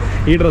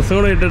 ഈ ഡ്രസ്സ്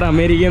കൂടെ ഇട്ടിട്ട്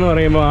അമേരിക്ക എന്ന്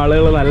പറയുമ്പോൾ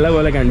ആളുകൾ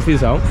നല്ലപോലെ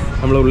കൺഫ്യൂസ് ആവും.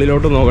 നമ്മൾ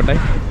ഉള്ളിലോട്ട് നോക്കട്ടെ.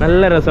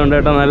 നല്ല രസമുണ്ട്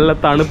കേട്ടോ. നല്ല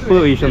തണുപ്പ്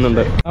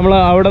വീശുന്നുണ്ട്. നമ്മൾ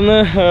അവിടെ നിന്ന്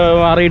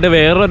മാറിയിട്ട്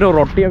വേറൊരു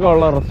റൊട്ടിയൊക്കെ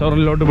ഉള്ള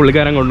റെസ്റ്റോറൻറ്റിലോട്ട്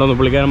പുള്ളിക്കാരൻ കൊണ്ടുവന്നു.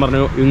 പുള്ളിക്കാരൻ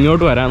പറഞ്ഞു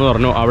ഇങ്ങോട്ട് വരാമെന്ന്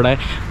പറഞ്ഞു. അവിടെ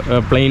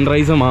പ്ലെയിൻ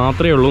റൈസ്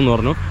മാത്രമേ ഉള്ളൂ എന്ന്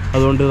പറഞ്ഞു.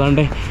 അതുകൊണ്ട്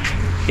ഇതാണ്ട്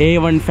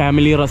A1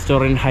 family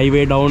restaurant,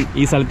 highway down.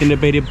 ഈ സ്ഥലത്തിൻ്റെ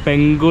പേര്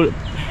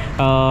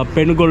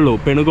പെണുകൊള്ളു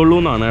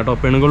എന്നാണ് കേട്ടോ.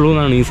 പെണുകൊള്ളു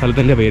എന്നാണ് ഈ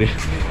സ്ഥലത്തിൻ്റെ പേര്.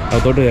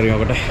 അതോട്ട് കയറി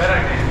നോക്കട്ടെ.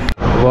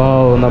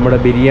 വാവ്, നമ്മുടെ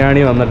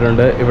ബിരിയാണി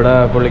വന്നിട്ടുണ്ട്. ഇവിടെ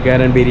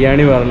പുള്ളിക്കാരൻ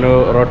ബിരിയാണി പറഞ്ഞു,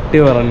 റൊട്ടി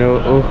പറഞ്ഞു.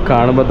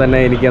 കാണുമ്പോൾ തന്നെ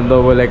എനിക്ക് എന്തോ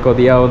പോലെ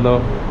കൊതിയാവുന്നു.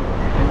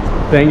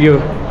 Thank you.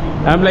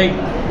 I am like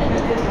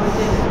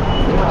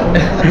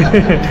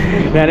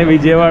ഞാൻ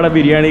വിജയവാഡ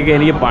ബിരിയാണിക്ക്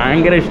എനിക്ക്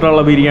ഭയങ്കര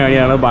ഇഷ്ടമുള്ള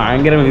ബിരിയാണിയാണ്.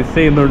 ഭയങ്കര മിസ്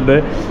ചെയ്യുന്നുണ്ട്.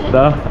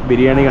 ഇതാ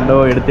ബിരിയാണി കണ്ടോ,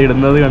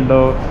 എടുത്തിടുന്നത്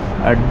കണ്ടോ,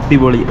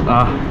 അടിപൊളി.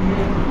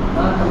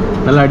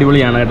 നല്ല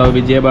അടിപൊളിയാണ് കേട്ടോ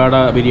വിജയവാഡ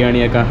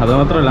ബിരിയാണിയൊക്കെ.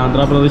 അതുമാത്രമല്ല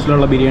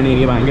ആന്ധ്രാപ്രദേശിലുള്ള ബിരിയാണി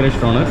എനിക്ക് ഭയങ്കര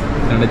ഇഷ്ടമാണ്.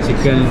 രണ്ട്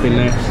ചിക്കൻ,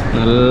 പിന്നെ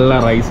നല്ല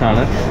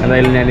റൈസാണ്.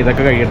 എന്തായാലും ഞാൻ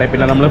ഇതൊക്കെ കഴിക്കട്ടെ.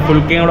 പിന്നെ നമ്മൾ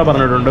ഫുൾക്കയും കൂടെ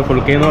പറഞ്ഞിട്ടുണ്ട്.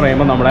 ഫുൾക്കേ എന്ന്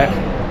പറയുമ്പോൾ നമ്മുടെ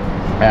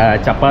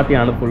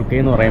ചപ്പാത്തിയാണ്. ഫുൾക്കേ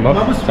എന്ന് പറയുമ്പോൾ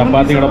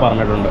ചപ്പാത്തി കൂടെ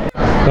പറഞ്ഞിട്ടുണ്ട്.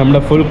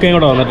 നമ്മുടെ ഫുൾക്കയും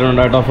കൂടെ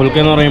വന്നിട്ടുണ്ട് കേട്ടോ. ഫുൾക്കേ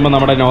എന്ന് പറയുമ്പോൾ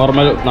നമ്മുടെ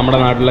നോർമൽ നമ്മുടെ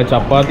നാട്ടിലെ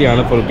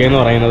ചപ്പാത്തിയാണ് ഫുൾക്കേ എന്ന്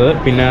പറയുന്നത്.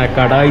 പിന്നെ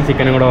കടായി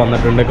ചിക്കനും കൂടെ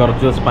വന്നിട്ടുണ്ട്.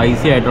 കുറച്ച്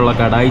സ്പൈസി ആയിട്ടുള്ള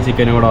കടായി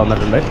ചിക്കനും കൂടെ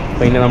വന്നിട്ടുണ്ട്.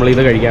 പിന്നെ നമ്മൾ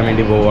ഇത് കഴിക്കാൻ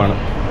വേണ്ടി പോവുകയാണ്.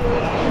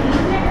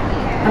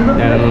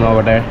 ഞാനൊന്ന്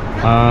നോക്കട്ടെ.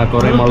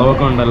 കുറേ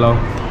മുളകൊക്കെ ഉണ്ടല്ലോ.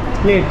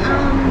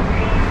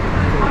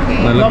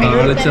 നല്ല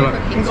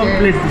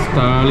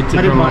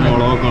താളിച്ചിട്ടുള്ള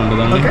മുളകൊക്കെ ഉണ്ട്.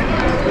 ഇതാണ്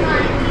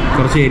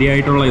കുറച്ച്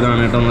എരിയായിട്ടുള്ള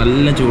ഇതാണ് കേട്ടോ.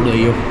 നല്ല ചൂട്.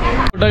 അയ്യോ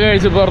ഫുഡൊക്കെ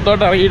കഴിച്ച്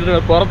പുറത്തോട്ട്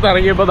ഇറങ്ങിയിട്ടുണ്ട്.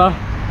 പുറത്തിറങ്ങിയപ്പോൾ ദാ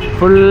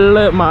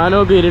ഫുള്ള്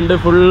മാനമൊക്കെ ഇരുണ്ട്,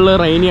 ഫുള്ള്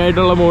റെയിനി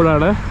ആയിട്ടുള്ള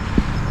മൂഡാണ്.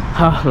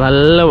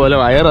 നല്ലപോലെ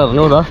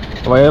വയറിറങ്ങും. ഇതാ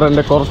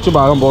വയറിൻ്റെ കുറച്ച്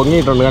ഭാഗം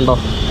പൊങ്ങിയിട്ടുണ്ട് കണ്ടോ.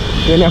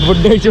 ഞാൻ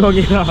ഫുഡ് കഴിച്ച്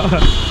പൊങ്ങിയതാ.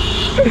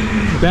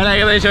 ഞാൻ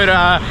ഏകദേശം ഒരു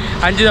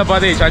 5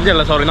 ചപ്പാത്തി കഴിച്ചു.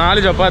 4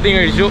 ചപ്പാത്തിയും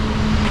കഴിച്ചു.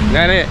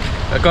 ഞാൻ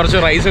കുറച്ച്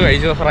റൈസ്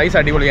കഴിച്ചു. റൈസ്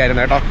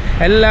അടിപൊളിയായിരുന്നു കേട്ടോ.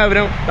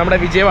 എല്ലാവരും നമ്മുടെ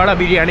വിജയവാഡ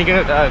ബിരിയാണിക്ക്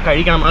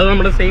കഴിക്കണം. അത്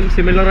നമ്മുടെ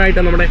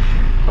സിമിലറായിട്ട്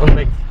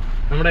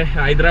നമ്മുടെ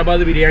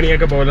ഹൈദരാബാദ്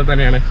ബിരിയാണിയൊക്കെ പോലെ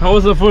തന്നെയാണ്. How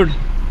was the food?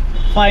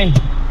 Fine.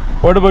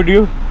 What about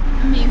you?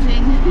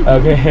 Amazing.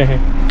 Okay.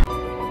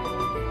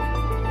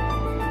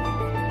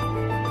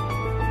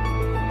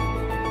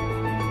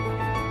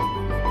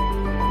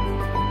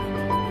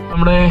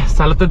 നമ്മുടെ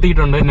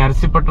സ്ഥലത്തെത്തിയിട്ടുണ്ട്.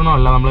 നരസിപ്പട്ടണം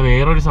അല്ല, നമ്മൾ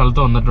വേറൊരു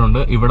സ്ഥലത്ത് വന്നിട്ടുണ്ട്.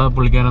 ഇവിടെ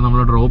പുള്ളിക്കാരൻ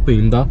നമ്മൾ ഡ്രോപ്പ്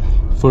ചെയ്യുന്ന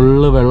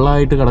ഫുള്ള്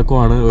വെള്ളമായിട്ട്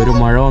കിടക്കുവാണ്. ഒരു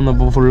മഴ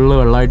വന്നപ്പോൾ ഫുള്ള്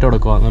വെള്ളമായിട്ട്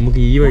കിടക്കുക. നമുക്ക്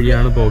ഈ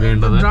വഴിയാണ്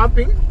പോകേണ്ടത്.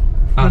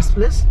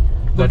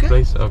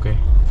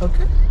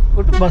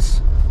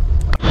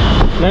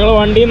 ഞങ്ങൾ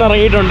വണ്ടിയിൽ നിന്ന്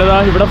ഇറങ്ങിയിട്ടുണ്ട്.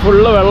 ഇവിടെ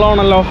ഫുള്ള്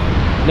വെള്ളമാണല്ലോ.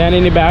 ഞാൻ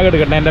ഇനി ബാഗ്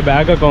എടുക്കട്ടെ. എൻ്റെ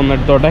ബാഗൊക്കെ ഒന്ന്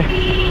എടുത്തോട്ടെ.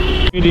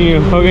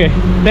 Okay,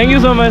 thank you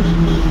so much.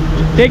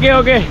 Take care.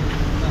 Okay,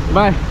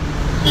 by.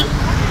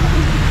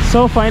 So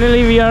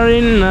finally we are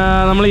in.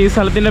 നമ്മൾ ഈ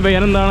സ്ഥലത്തിൻ്റെ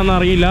പേരെന്താണെന്ന്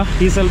അറിയില്ല.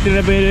 ഈ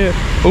സ്ഥലത്തിൻ്റെ പേര്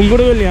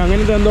ഉങ്കുടുവല്ലി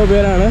അങ്ങനത്തെ എന്തോ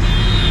പേരാണ്.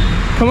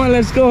 Come on,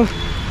 let's go.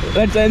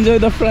 Let's enjoy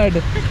the flood.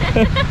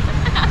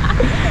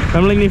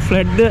 നമ്മളിനി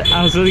ഫ്ലഡ്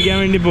ആസ്വദിക്കാൻ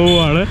വേണ്ടി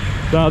പോവുകയാണ്.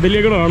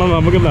 അതിലേക്കൂടെ വേണം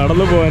നമുക്ക്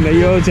നടന്നു പോകാൻ.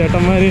 അയ്യോ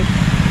ചേട്ടന്മാർ,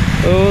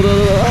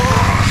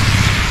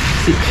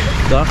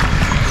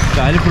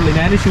 കാല് ഫുള്ള്.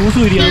 ഞാൻ ഷൂസ്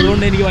ഊരി,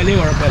 അതുകൊണ്ട് എനിക്ക് വലിയ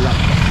കുഴപ്പമില്ല.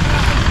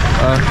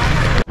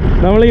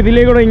 നമ്മൾ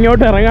ഇതിലേക്കൂടെ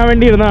ഇങ്ങോട്ട് ഇറങ്ങാൻ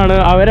വേണ്ടി ഇരുന്നതാണ്.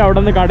 അവരവിടെ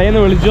നിന്ന് കടയിൽ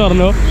നിന്ന് വിളിച്ചു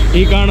പറഞ്ഞു,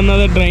 ഈ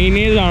കാണുന്നത്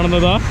ഡ്രെയിനേജ്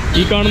ആണെന്നതാ.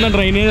 ഈ കാണുന്ന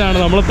ഡ്രെയിനേജ് ആണ്.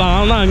 നമ്മൾ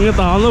അങ്ങ്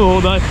താന്ന്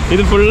പോകുന്നത്.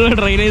 ഇത് ഫുള്ള്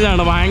ഡ്രെയിനേജ്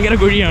ആണ്, ഭയങ്കര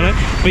കുഴിയാണ്.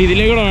 അപ്പോൾ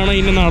ഇതിലേക്കൂടെ വേണം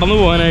ഇനി നടന്നു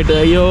പോകാനായിട്ട്.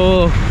 അയ്യോ,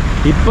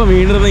 ഇപ്പം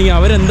വീണിരുന്നെങ്കിൽ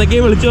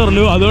അവരെന്തൊക്കെയോ വിളിച്ചു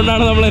പറഞ്ഞു.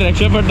 അതുകൊണ്ടാണ് നമ്മൾ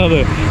രക്ഷപ്പെട്ടത്.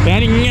 ഞാൻ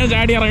ഇങ്ങനെ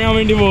ചാടി ഇറങ്ങാൻ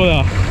വേണ്ടി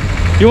പോയതാ.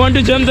 You want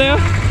to jump there?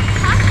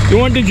 You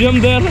want to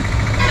jump there?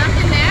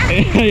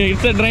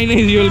 It's A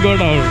drainage, you will go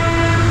down.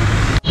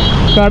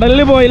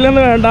 കടലിൽ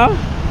പോയില്ലെന്ന് വേണ്ട.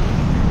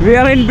 We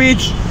are in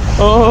beach.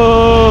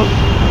 Oh,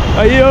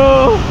 അയ്യോ,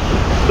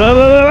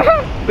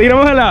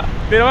 തിരമാല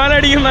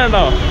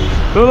അടിക്കുന്നുണ്ടോ?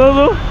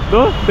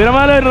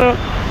 തിരമാല വരുന്നു.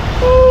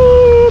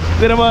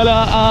 തിരമാല.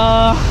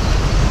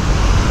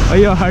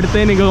 അയ്യോ,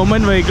 അടുത്തതിന്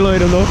ഗവൺമെൻറ് വെഹിക്കിൾ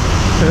വരുന്നു.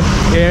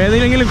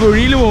 ഏതെങ്കിലും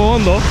കുഴിയിൽ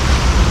പോകുന്നോ?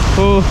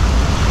 ഓ,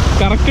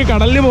 കറക്റ്റ്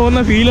കടലിൽ പോകുന്ന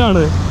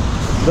ഫീലാണ്.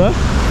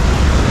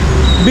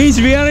 Beach,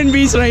 V are in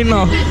beach right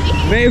now.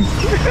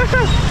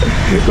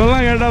 കൊള്ളാം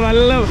കേട്ടോ,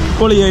 നല്ല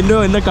പൊളി.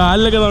 എൻ്റെ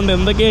കാലിലൊക്കെ ഉണ്ട്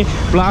എന്തൊക്കെ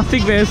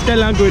പ്ലാസ്റ്റിക് വേസ്റ്റ്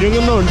എല്ലാം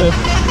കുരുങ്ങുന്നുണ്ട്.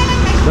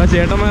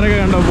 ചേട്ടന്മാരൊക്കെ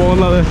കണ്ടോ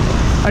പോകുന്നത്.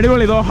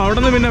 അടിപൊളി. ഇതോ അവിടെ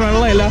നിന്ന് പിന്നെ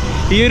വെള്ളമില്ല.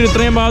 ഈ ഒരു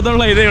ഇത്രയും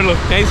ഭാഗത്തുള്ള ഇതേ ഉള്ളൂ.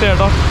 നൈസ്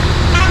കേട്ടോ.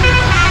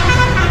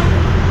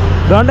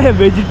 അതുകൊണ്ട്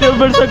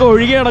വെജിറ്റബിൾസ് ഒക്കെ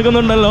ഒഴുകി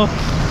കിടക്കുന്നുണ്ടല്ലോ.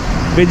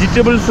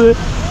 വെജിറ്റബിൾസ്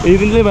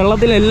ഇതിൽ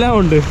വെള്ളത്തിലെല്ലാം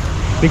ഉണ്ട്.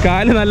 ഈ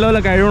കാല് നല്ലപോലെ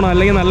കഴുകണം,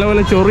 അല്ലെങ്കിൽ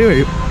നല്ലപോലെ ചൊറി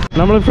വരും.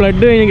 നമ്മൾ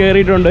ഫ്ലഡ് കഴിഞ്ഞ്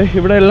കയറിയിട്ടുണ്ട്.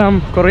 ഇവിടെ എല്ലാം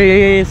കുറേ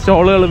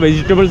സ്റ്റോളുകൾ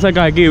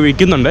വെജിറ്റബിൾസൊക്കെ ആക്കി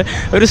വിൽക്കുന്നുണ്ട്.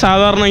 ഒരു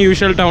സാധാരണ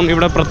യൂഷ്വൽ ടൗൺ.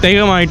 ഇവിടെ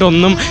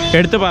പ്രത്യേകമായിട്ടൊന്നും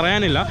എടുത്ത്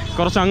പറയാനില്ല.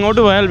 കുറച്ച്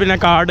അങ്ങോട്ട് പോയാൽ പിന്നെ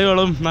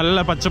കാടുകളും നല്ല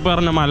പച്ചപ്പ്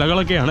നിറഞ്ഞ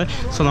മലകളൊക്കെയാണ്.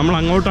 സോ നമ്മൾ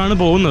അങ്ങോട്ടാണ്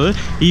പോകുന്നത്.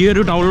 ഈ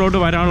ഒരു ടൗണിലോട്ട്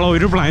വരാനുള്ള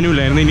ഒരു പ്ലാനും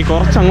ഇല്ലായിരുന്നു. ഇനി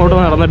കുറച്ച് അങ്ങോട്ട്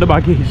നടന്നിട്ട്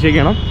ബാക്കി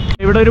ചെയ്യണം.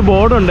 ഇവിടെ ഒരു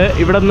ബോർഡുണ്ട്.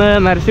 ഇവിടെ നിന്ന്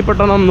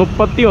നരസിപ്പട്ടണം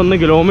 31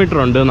 കിലോമീറ്റർ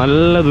ഉണ്ട്.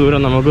 നല്ല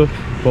ദൂരം നമുക്ക്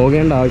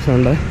പോകേണ്ട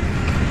ആവശ്യമുണ്ട്.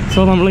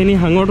 സോ നമ്മളിനി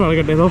അങ്ങോട്ട്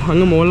നടക്കട്ടെ. സോ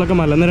അങ്ങ് മുകളിലൊക്കെ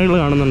മലനിരകൾ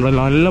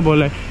കാണുന്നുണ്ടല്ലോ.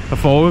 നല്ലപോലെ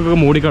ഫോഗൊക്കെ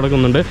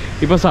മൂടിക്കിടക്കുന്നുണ്ട്.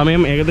 ഇപ്പോൾ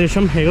സമയം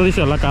ഏകദേശം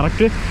അല്ല,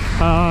 correct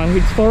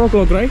it's 4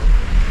 o'clock, right?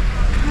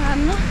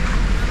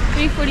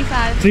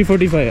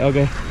 3:45.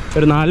 Okay,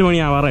 ഒരു 4 മണി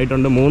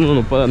ആവാറായിട്ടുണ്ട്.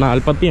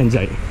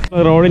 3:45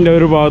 റോഡിൻ്റെ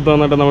ഒരു ഭാഗത്ത്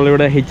വന്നിട്ട്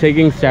നമ്മളിവിടെ ഹിച്ച്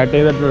ഹൈക്കിങ് സ്റ്റാർട്ട്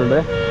ചെയ്തിട്ടുണ്ട്.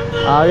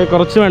 ആകെ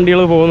കുറച്ച് വണ്ടികൾ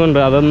പോകുന്നുണ്ട്.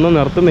 അതൊന്നും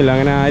നിർത്തുന്നില്ല.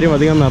 അങ്ങനെ ആരും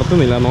അധികം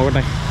നിർത്തുന്നില്ല.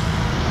 നോക്കട്ടെ.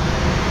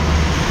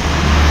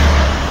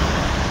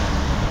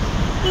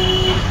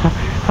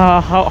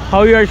 How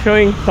you are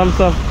showing thumbs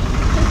up?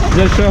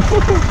 Just show.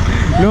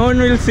 No one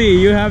will see.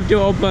 You have to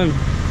open.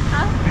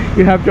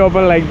 You have to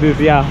open like this.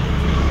 Yeah.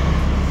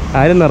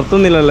 ആരും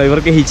നിർത്തുന്നില്ലല്ലോ.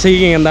 ഇവർക്ക് ഹിച്ച്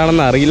ഹൈക്കിങ്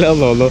എന്താണെന്ന് അറിയില്ല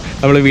എന്ന് തോന്നുന്നു.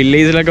 നമ്മൾ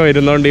വില്ലേജിലൊക്കെ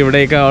വരുന്നതുകൊണ്ട്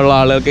ഇവിടെയൊക്കെ ഉള്ള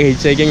ആളുകൾക്ക്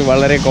ഹിച്ച് ഹൈക്കിങ്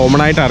വളരെ കോമൺ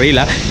ആയിട്ട്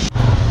അറിയില്ല.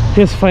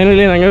 യെസ്,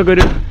 ഫൈനലി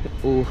ഞങ്ങൾക്കൊരു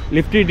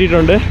ലിഫ്റ്റ്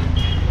കിട്ടിയിട്ടുണ്ട്.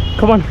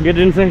 Come on, get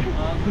inside.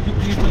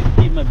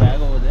 Keep my bag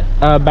over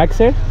there. Back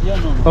side?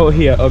 Yeah, no. Oh,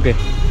 here. Okay.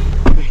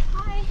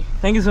 Hi.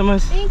 Thank you so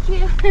much. Thank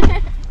you.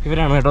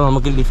 ഇവരാണ് കേട്ടോ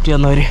നമുക്ക് lift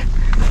തന്നവർ.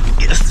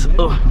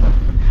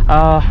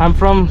 I'm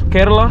from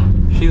Kerala.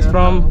 She's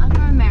from. I'm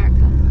from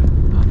America.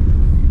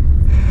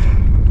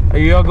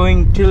 You are going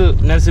till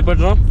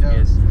Narsipatnam?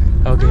 Yes.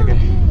 Okay.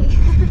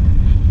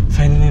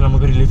 Finally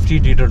നമുക്കൊരു lift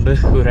കിട്ടിയിട്ടുണ്ട്.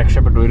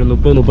 രക്ഷപ്പെട്ടു. ഒരു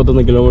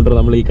 30-31 kilometre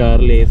നമ്മൾ ഈ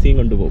കാറിൽ AC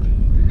കൊണ്ടുപോകും.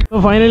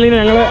 അപ്പോൾ ഫൈനലി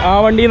ഞങ്ങൾ ആ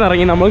വണ്ടിയിൽ നിന്ന്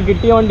ഇറങ്ങി. നമ്മൾ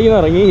കിട്ടിയ വണ്ടിയിൽ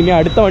നിന്ന് ഇറങ്ങി. ഇനി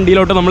അടുത്ത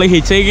വണ്ടിയിലോട്ട് നമ്മൾ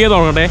ഹിച്ച് ഹൈക്ക് ചെയ്ത്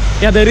തുടങ്ങട്ടെ.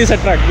 Yeah, there is a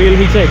truck. We will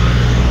hitch hike.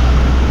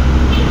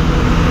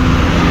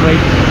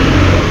 Right.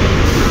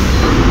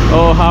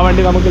 ആ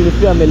വണ്ടി നമുക്ക്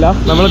ലിഫ്റ്റ് തന്നില്ല.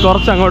 നമ്മൾ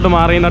കുറച്ച് അങ്ങോട്ട്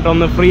മാറി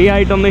നിന്നിട്ടൊന്ന് ഫ്രീ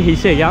ആയിട്ടൊന്ന്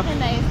ഹിച്ച് ചെയ്യാം.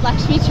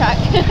 Lakshmi truck.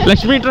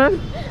 Lakshmi train?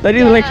 That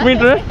is Lakshmi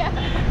train?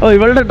 ഓ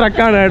ഇവളുടെ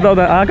ട്രക്കാണ് കേട്ടോ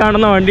അത്. ആ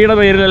കാണുന്ന വണ്ടിയുടെ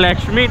പേര്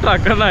ലക്ഷ്മി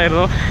ട്രക്ക്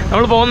എന്നായിരുന്നു.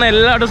 നമ്മൾ പോകുന്ന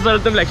എല്ലാ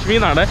സ്ഥലത്തും ലക്ഷ്മി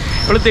എന്നാണ്.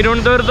 ഇവൾ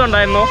തിരുവനന്തപുരത്ത്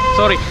ഉണ്ടായിരുന്നു.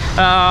 സോറി,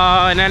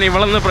 ഞാൻ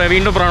ഇവളെന്ന്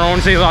വീണ്ടും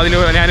പ്രൊണൗൺസ് ചെയ്തു, അതിന്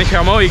ഞാൻ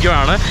ക്ഷമ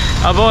വഹിക്കുകയാണ്.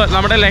 അപ്പോൾ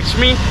നമ്മുടെ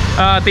ലക്ഷ്മി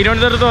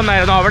തിരുവനന്തപുരത്ത്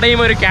വന്നായിരുന്നു.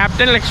 അവിടെയും ഒരു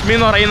ക്യാപ്റ്റൻ ലക്ഷ്മി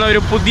എന്ന് പറയുന്ന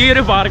ഒരു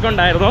പുതിയൊരു പാർക്ക്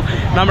ഉണ്ടായിരുന്നു.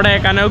 നമ്മുടെ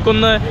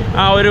കനകക്കുന്ന്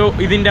ആ ഒരു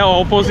ഇതിൻ്റെ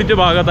ഓപ്പോസിറ്റ്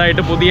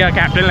ഭാഗത്തായിട്ട് പുതിയ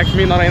ക്യാപ്റ്റൻ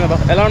ലക്ഷ്മി എന്ന് പറയുന്നത്.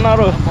 എല്ലാം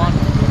ഉണ്ടാറോ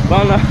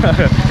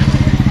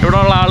ഇവിടെ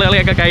ഉള്ള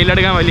ആളുകളെയൊക്കെ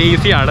കയ്യിലെടുക്കാൻ വലിയ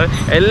ഈസിയാണ്.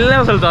 എല്ലാ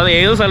സ്ഥലത്തും, അത്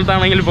ഏത്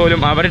സ്ഥലത്താണെങ്കിൽ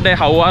പോലും അവരുടെ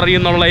ഹൗ ആർ യു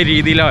എന്നുള്ള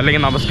രീതിയിലോ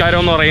അല്ലെങ്കിൽ നമസ്കാരം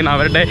എന്ന് പറയുന്ന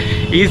അവരുടെ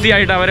ഈസി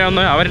ആയിട്ട് അവരെ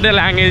ഒന്ന് അവരുടെ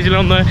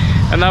ലാംഗ്വേജിലൊന്ന്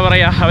എന്താ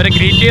പറയുക അവരെ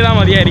ഗ്രീറ്റ് ചെയ്താൽ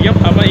മതിയായിരിക്കും.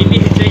 അപ്പോൾ ഇനി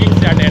ഹിച്ചേക്കിങ്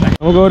സ്റ്റാർട്ട് ചെയ്യട്ടെ.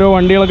 നമുക്ക് ഓരോ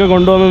വണ്ടികളൊക്കെ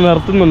കൊണ്ടുവന്ന്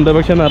നിർത്തുന്നുണ്ട്,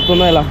 പക്ഷെ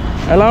നിർത്തുന്നതല്ല.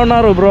 എല്ലാം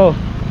ഉണ്ടാറു ബ്രോ,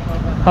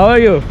 ഹൗ ആർ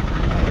യു?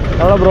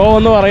 അവിടെ ബ്രോ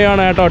എന്ന്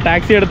പറയുകയാണ് കേട്ടോ,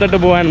 ടാക്സി എടുത്തിട്ട്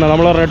പോകാൻ.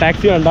 നമ്മൾ പറഞ്ഞു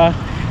ടാക്സി വേണ്ട,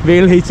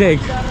 wheel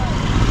ഹിച്ചേക്ക്.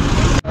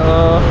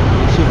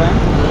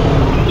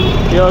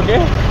 You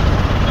okay?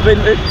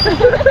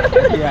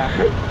 Yeah.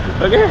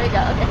 Okay?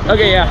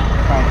 Okay, yeah.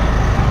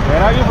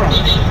 Where are you from?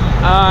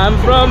 I'm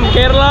from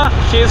Kerala.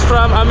 She's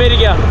from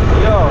America.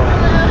 Yo.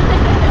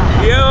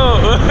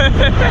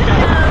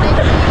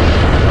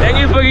 Thank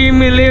you for giving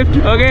me a lift.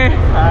 Okay?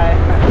 Hi.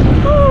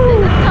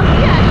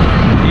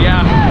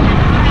 Yeah.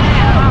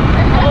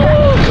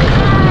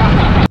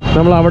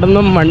 നമ്മൾ അവിടെ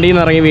നിന്നും വണ്ടിയിൽ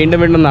നിന്ന് ഇറങ്ങി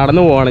വീണ്ടും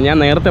നടന്നു പോവാണ്. ഞാൻ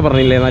നേരത്തെ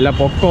പറഞ്ഞില്ലേ നല്ല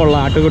പൊക്കമുള്ള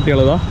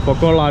ആട്ടുകുട്ടികളോ,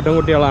 പൊക്കമുള്ള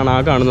ആട്ടുകുട്ടികളാണ് ആ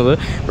കാണുന്നത്.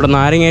 ഇവിടെ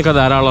നാരങ്ങയൊക്കെ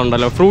ധാരാളം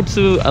ഉണ്ടല്ലോ,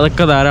 ഫ്രൂട്ട്സ്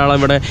അതൊക്കെ ധാരാളം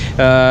ഇവിടെ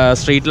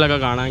സ്ട്രീറ്റിലൊക്കെ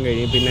കാണാൻ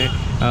കഴിയും. പിന്നെ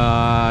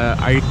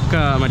അഴുക്ക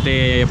മറ്റേ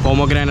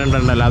പോമോഗ്രാനൈറ്റ്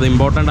ഉണ്ടല്ലോ, അത്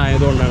ഇമ്പോർട്ടൻ്റ്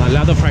ആയതുകൊണ്ടാണ്.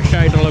 അല്ലാതെ ഫ്രഷ്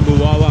ആയിട്ടുള്ള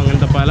ഗുവാവോ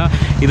അങ്ങനത്തെ പല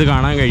ഇത്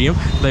കാണാൻ കഴിയും.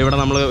 ഇവിടെ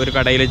നമ്മൾ ഒരു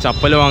കടയിൽ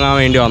ചപ്പൽ വാങ്ങാൻ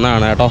വേണ്ടി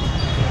വന്നതാണ് കേട്ടോ.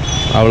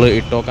 അവൾ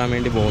ഇട്ടോക്കാൻ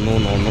വേണ്ടി പോകുന്നു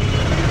എന്ന് തോന്നുന്നു.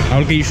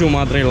 അവൾക്ക് ഈ ഷൂ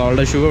മാത്രമേ ഉള്ളൂ,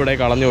 അവളുടെ ഷൂ ഇവിടെ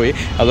കളഞ്ഞു പോയി.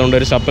 അതുകൊണ്ട്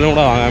ഒരു ചപ്പലും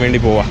കൂടെ വാങ്ങാൻ വേണ്ടി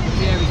പോവാം.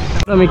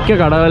 മിക്ക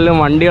കടകളിലും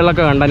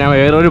വണ്ടികളൊക്കെ കണ്ട ഞാൻ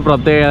വേറൊരു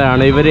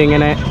പ്രത്യേകതയാണ്,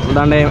 ഇവരിങ്ങനെ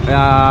എന്താണ്ട്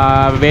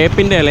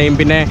വേപ്പിൻ്റെ ഇലയും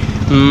പിന്നെ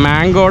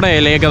മാംഗോയുടെ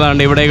ഇലയൊക്കെ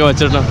താണ്ട് ഇവിടെയൊക്കെ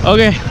വെച്ചിട്ടുണ്ട്.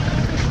 ഓക്കെ,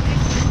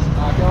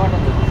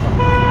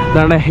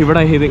 ഇതാണ്ട്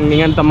ഇവിടെ ഇത്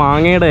ഇങ്ങനത്തെ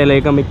മാങ്ങയുടെ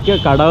ഇലയൊക്കെ മിക്ക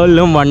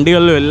കടകളിലും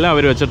വണ്ടികളിലും എല്ലാം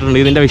അവർ വെച്ചിട്ടുണ്ട്.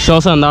 ഇതിൻ്റെ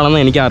വിശ്വാസം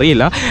എന്താണെന്ന്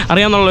എനിക്കറിയില്ല.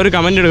 അറിയാമെന്നുള്ളൊരു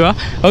കമൻറ്റ് ഇടുക.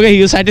 Okay,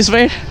 U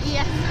satisfied?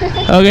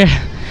 Okay,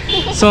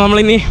 so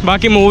നമ്മളിനി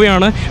ബാക്കി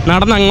മൂവിയാണ്.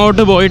 നടന്ന്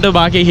അങ്ങോട്ട് പോയിട്ട്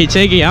ബാക്കി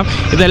ഹിച്ചേക്ക് ചെയ്യാം.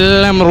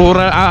 ഇതെല്ലാം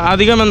റൂറൽ,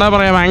 അധികം എന്താ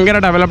പറയുക ഭയങ്കര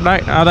ഡെവലപ്ഡ്,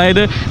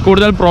 അതായത്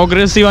കൂടുതൽ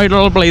പ്രോഗ്രസീവ്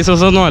ആയിട്ടുള്ള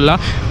പ്ലേസസ് ഒന്നും അല്ല.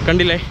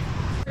 കണ്ടില്ലേ,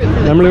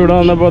 നമ്മളിവിടെ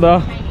വന്നപ്പോൾ ഇതാ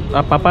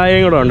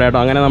പപ്പായയും കൂടെ ഉണ്ട് കേട്ടോ.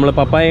 അങ്ങനെ നമ്മൾ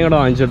പപ്പായയും കൂടെ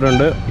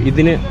വാങ്ങിച്ചിട്ടുണ്ട്.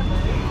 ഇതിന്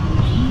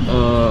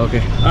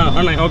ഓക്കെ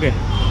ആണേ. ഓക്കെ,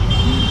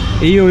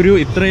 ഈ ഒരു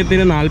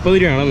ഇത്രയത്തിന് 40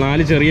 രൂപയാണ്,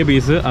 4 ചെറിയ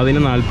പീസ്,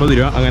 അതിന് 40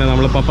 രൂപ. അങ്ങനെ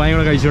നമ്മൾ പപ്പായയും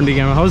കൂടെ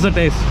കഴിച്ചുകൊണ്ടിരിക്കുകയാണ്. House the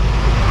taste?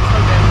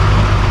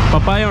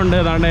 പപ്പായ ഉണ്ട്,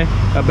 അതാണ്ട്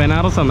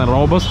ബനാറസ് ആണ്,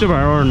 റോബസ്റ്റ്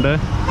പഴമുണ്ട്.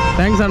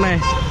 താങ്ക്സ് അണ്ണേ.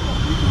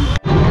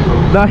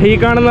 ഇതാ ഈ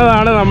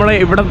കാണുന്നതാണ് നമ്മുടെ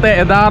ഇവിടുത്തെ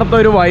യഥാർത്ഥ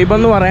ഒരു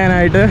വൈബെന്ന്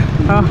പറയാനായിട്ട്.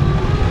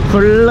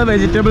 Full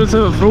vegetables,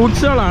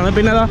 ഫ്രൂട്ട്സുകളാണ്.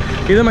 പിന്നെ അതാ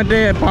ഇത് മറ്റേ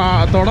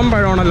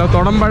തൊടമ്പഴമാണല്ലോ,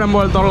 തൊടമ്പഴം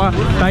പോലത്തെ ഉള്ള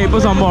ടൈപ്പ്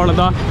സംഭവമാണ്.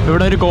 ഇതാ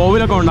ഇവിടെ ഒരു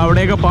കോവിലൊക്കെ ഉണ്ട്,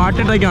 അവിടെയൊക്കെ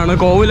പാട്ടിട്ടൊക്കെയാണ്.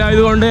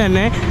 കോവിലായതുകൊണ്ട്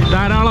തന്നെ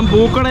ധാരാളം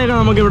പൂക്കടയൊക്കെ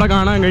നമുക്ക് ഇവിടെ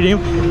കാണാൻ കഴിയും.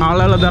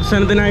 ആളുകൾ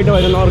ദർശനത്തിനായിട്ട്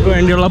വരുന്നവർക്ക്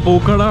വേണ്ടിയുള്ള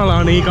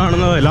പൂക്കടകളാണ് ഈ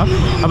കാണുന്നതെല്ലാം.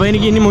 അപ്പോൾ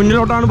എനിക്ക് ഇനി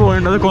മുന്നിലോട്ടാണ്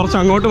പോകേണ്ടത്, കുറച്ച്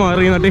അങ്ങോട്ട്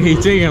മാറി എന്നിട്ട്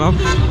ഹിച്ച് ചെയ്യണം.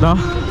 ഇതാ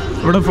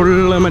ഇവിടെ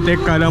ഫുള്ള് മറ്റേ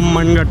കലം,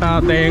 മൺകട്ട,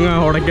 തേങ്ങ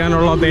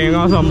ഉടയ്ക്കാനുള്ള തേങ്ങ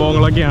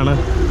സംഭവങ്ങളൊക്കെയാണ്.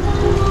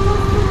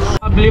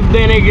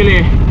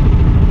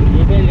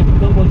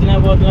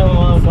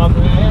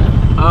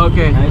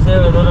 ओके ऐसे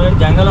उधर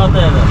जंगल होता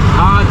है इधर।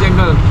 हाँ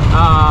जंगल,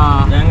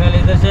 जंगल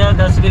इधर से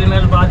 10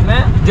 किलोमीटर बाद में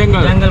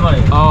जंगल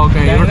पड़ेगा।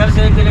 ഓക്കെ जंगल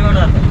से 1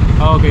 किलोमीटर आता है।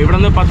 ഓക്കെ, ഇവിടെ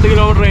നിന്ന് 10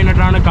 കിലോമീറ്റർ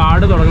കഴിഞ്ഞിട്ടാണ്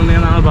കാട്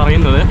തുടങ്ങുന്നതെന്നാണ്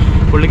പറയുന്നത്.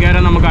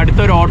 പുള്ളിക്കാരൻ നമുക്ക്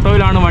അടുത്തൊരു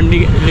ഓട്ടോയിലാണ് വണ്ടി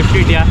ലിഫ്റ്റ്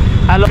കിട്ടിയ.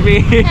 Hello,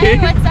 Hey,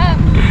 what's up?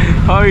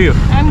 How are you?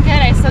 I'm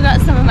good. I still got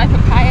some of my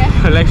papaya.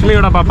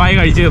 ലക്ഷ്മിയുടെ പപ്പായ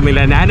കഴിച്ചു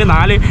തന്നില്ല. ഞാൻ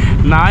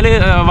നാല്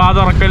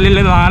വാതുറക്കലിൽ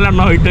 4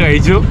 എണ്ണം ഇട്ട്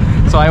കഴിച്ചു.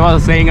 So I was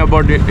saying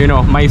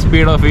about my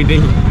speed of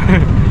eating.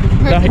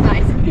 Really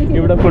nice.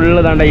 ഇവിടെ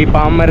ഫുള്ള് താണ്ട ഈ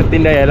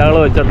പാമരത്തിൻ്റെ ഇലകൾ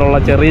വെച്ചിട്ടുള്ള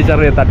ചെറിയ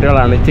ചെറിയ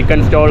തട്ടുകളാണ്. Chicken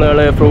സ്റ്റോളുകൾ,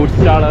 fruit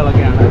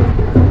സ്റ്റാളുകളൊക്കെയാണ്.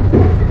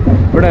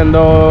 ഇവിടെ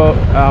എന്തോ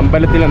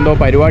അമ്പലത്തിൽ എന്തോ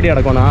പരിപാടി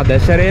നടക്കണം.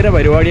 ദശരയുടെ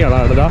പരിപാടിയാണ്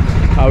അടുത്ത.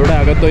 അവിടെ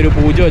അകത്തൊരു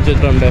പൂജ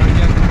വെച്ചിട്ടുണ്ട്.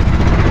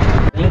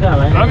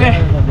 Okay,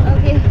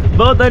 Okay.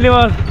 बहुत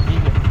धन्यवाद,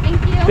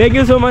 Thank you. Thank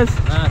you so much.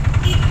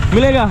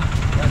 मिलेगा?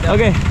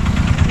 ओके,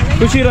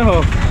 खुशी रहो.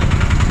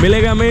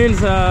 मिलेगा means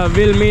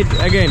we'll meet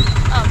again.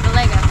 Oh,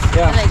 Belega.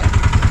 Yeah. Belega.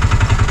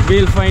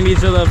 We'll find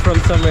each other from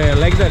somewhere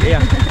like that.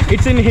 Yeah,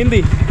 it's in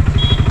Hindi.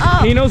 Oh.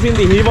 He knows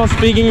Hindi. He was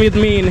speaking with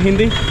me in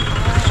Hindi,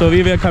 so we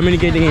were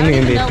communicating I in don't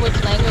even Hindi. know which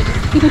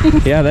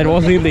language. Yeah, that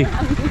was Hindi.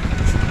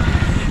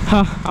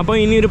 അപ്പോൾ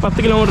ഇനി ഒരു 10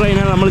 kilometre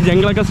കഴിഞ്ഞാൽ നമ്മൾ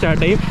ജംഗിളൊക്കെ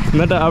start ചെയ്യും.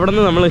 എന്നിട്ട് അവിടെ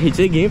നിന്ന് നമ്മൾ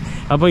ഹിച്ചേക്ക് ചെയ്യും.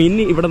 അപ്പോൾ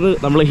ഇനി ഇവിടെ നിന്ന്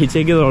നമ്മൾ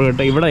ഹിച്ചേക്ക്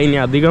തുടങ്ങട്ടെ. ഇവിടെ ഇനി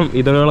അധികം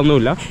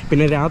ഇതുകളൊന്നുമില്ല.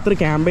 പിന്നെ രാത്രി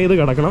ക്യാമ്പ് ചെയ്ത്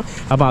കിടക്കണം.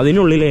 അപ്പോൾ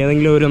അതിനുള്ളിൽ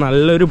ഏതെങ്കിലും ഒരു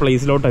നല്ലൊരു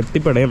പ്ലേസിലോട്ട്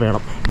എത്തിപ്പെടുകയും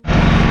വേണം.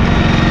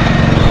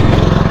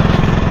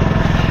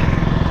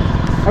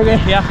 ഓക്കെ,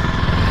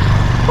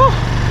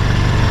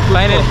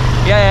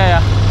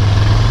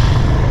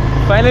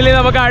 ഫൈനലി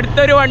നമുക്ക്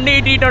അടുത്തൊരു വണ്ടി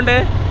കിട്ടിയിട്ടുണ്ട്.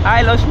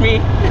 Hi Lakshmi.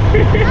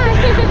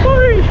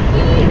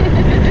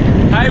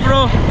 Hi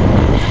bro.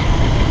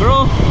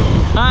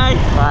 Hi.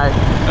 By.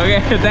 Okay,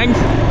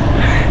 thanks.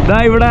 ഇതാ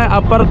ഇവിടെ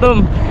അപ്പുറത്തും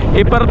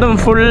ഇപ്പുറത്തും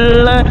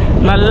ഫുള്ള്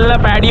നല്ല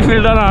പാഡി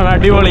ഫീൽഡാണ്,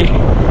 അടിപൊളി.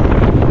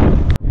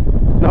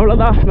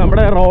 നമ്മളതാ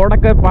നമ്മുടെ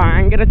റോഡൊക്കെ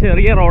ഭയങ്കര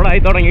ചെറിയ റോഡായി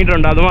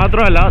തുടങ്ങിയിട്ടുണ്ട്.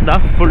 അതുമാത്രമല്ല ഇതാ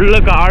ഫുള്ള്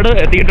കാട്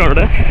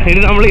എത്തിയിട്ടുണ്ട്. ഇനി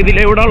നമ്മൾ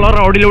ഇതിലൂടെ ഉള്ള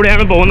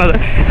റോഡിലൂടെയാണ് പോകുന്നത്.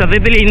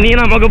 സത്യത്തിൽ ഇനി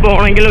നമുക്ക്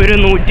പോകണമെങ്കിൽ ഒരു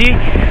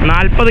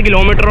 140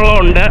 കിലോമീറ്ററോളം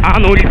ഉണ്ട്. ആ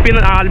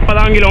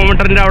 140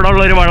 കിലോമീറ്ററിൻ്റെ അവിടെ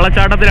ഉള്ള ഒരു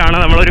വെള്ളച്ചാട്ടത്തിലാണ്,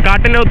 നമ്മളൊരു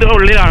കാട്ടിൻ്റെ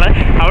ഉള്ളിലാണ്.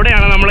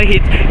 അവിടെയാണ് നമ്മൾ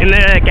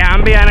ഇന്ന്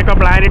ക്യാമ്പ് ചെയ്യാനൊക്കെ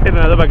പ്ലാൻ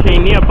ഇട്ടിരുന്നത്. പക്ഷേ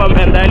ഇനി അപ്പം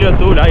എന്തായാലും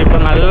എത്തൂല,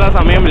 ഇപ്പം നല്ല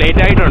സമയം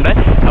ലേറ്റ് ആയിട്ടുണ്ട്.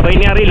 അപ്പോൾ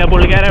ഇനി അറിയില്ല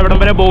പുള്ളിക്കാരെ എവിടം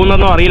വരെ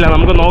പോകുന്നതെന്നും അറിയില്ല,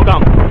 നമുക്ക്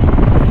നോക്കാം.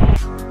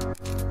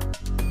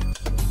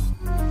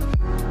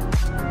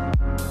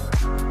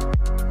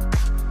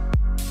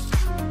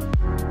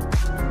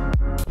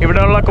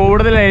 ഇവിടെയുള്ള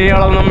കൂടുതൽ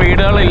ഏരിയകളൊന്നും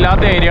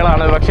വീടുകളില്ലാത്ത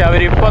ഏരിയകളാണ്. പക്ഷേ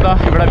അവരിപ്പോൾ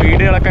ഇവിടെ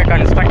വീടുകളൊക്കെ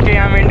കൺസ്ട്രക്ട്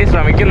ചെയ്യാൻ വേണ്ടി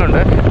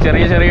ശ്രമിക്കുന്നുണ്ട്.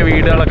 ചെറിയ ചെറിയ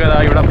വീടുകളൊക്കെ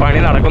ഇവിടെ പണി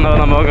നടക്കുന്നത്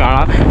നമുക്ക്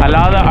കാണാം.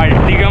 അല്ലാതെ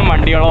അധികം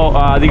വണ്ടികളോ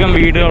അധികം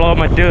വീടുകളോ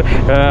മറ്റ്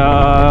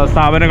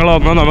സ്ഥാപനങ്ങളോ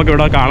ഒന്നും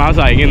നമുക്കിവിടെ കാണാൻ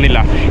സാധിക്കുന്നില്ല.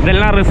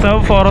 ഇതെല്ലാം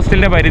റിസർവ്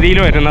ഫോറസ്റ്റിൻ്റെ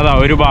പരിധിയിൽ വരുന്നതാണ്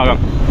ഒരു ഭാഗം.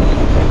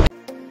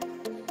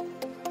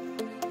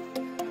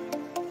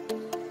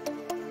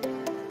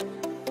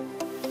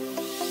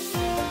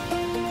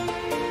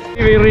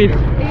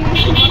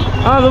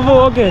 അതിപ്പോൾ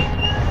okay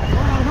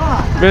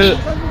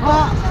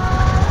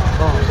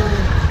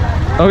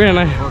okay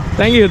അണ്ണേ,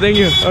 thank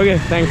you. Okay,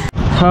 thanks.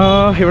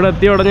 ഇവിടെ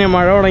എത്തി ഉടനെ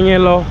മഴ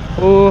തുടങ്ങിയല്ലോ.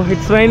 ഓ,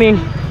 ഇറ്റ്സ് റൈനിങ്.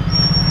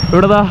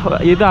 ഇവിടുത്തെ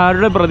ഇത്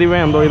ആരുടെ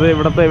പ്രതിമയുണ്ടോ? ഇത്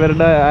ഇവിടുത്തെ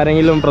ഇവരുടെ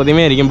ആരെങ്കിലും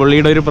പ്രതിമയായിരിക്കും.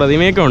 പുള്ളിയുടെ ഒരു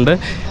പ്രതിമയൊക്കെ ഉണ്ട്.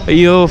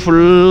 അയ്യോ,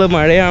 ഫുള്ള്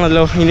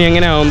മഴയാണല്ലോ. ഇനി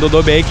എങ്ങനെയാവും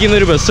തോന്നോ? ബേക്കിൽ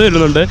നിന്നൊരു ബസ്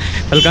വരുന്നുണ്ട്.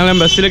 തൽക്കാലം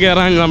ബസ്സിൽ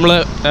കയറാൻ നമ്മൾ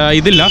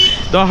ഇതില്ല.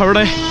 ഇതോ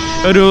അവിടെ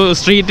ഒരു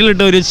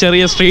സ്ട്രീറ്റിലിട്ട് ഒരു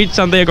ചെറിയ സ്ട്രീറ്റ്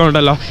ചന്തയൊക്കെ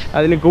ഉണ്ടല്ലോ.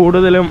 അതിന്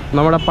കൂടുതലും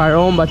നമ്മുടെ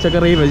പഴവും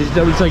പച്ചക്കറിയും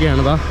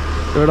വെജിറ്റബിൾസൊക്കെയാണ്. ഇതാ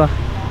ഇവിടെ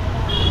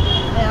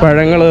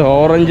പഴങ്ങൾ,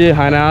 ഓറഞ്ച്,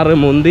 അനാറ്,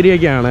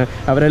 മുന്തിരിയൊക്കെയാണ്.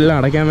 അവരെല്ലാം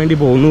അടയ്ക്കാൻ വേണ്ടി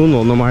പോകുന്നു എന്ന്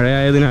തോന്നുന്നു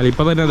മഴയായതിനാൽ.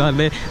 ഇപ്പോൾ തന്നെ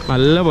അതിൻ്റെ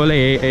നല്ലപോലെ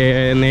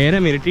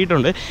നേരം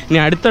ഇരുട്ടിയിട്ടുണ്ട്. ഇനി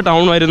അടുത്ത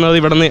ടൗൺ വരുന്നത്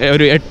ഇവിടെ നിന്ന്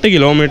ഒരു 8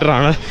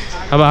 കിലോമീറ്ററാണ്.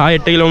 അപ്പോൾ ആ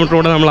 8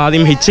 കിലോമീറ്ററൂടെ നമ്മൾ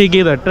ആദ്യം ഹിച്ചേക്ക്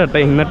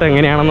ചെയ്ത് എന്നിട്ട്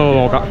എങ്ങനെയാണെന്ന്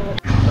നോക്കാം.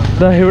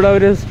 ഇവിടെ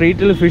ഒരു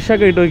സ്ട്രീറ്റിൽ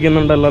ഫിഷൊക്കെ ഇട്ട്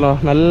വയ്ക്കുന്നുണ്ടല്ലോ.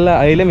 നല്ല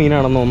അയില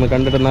മീനാണെന്ന് തോന്നുന്നു,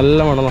 കണ്ടിട്ട്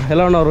നല്ല മണമോ.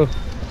 ഹലോ ഉണ്ടോ?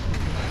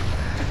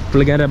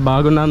 പുള്ളിക്കാരെ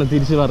ബാഗുണ്ടാന്ന്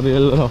തിരിച്ച്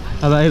പറഞ്ഞില്ലല്ലോ,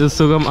 അതായത്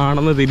സുഖം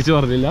ആണെന്ന് തിരിച്ചു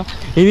പറഞ്ഞില്ല.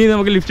 ഇനി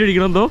നമുക്ക് ലിഫ്റ്റ്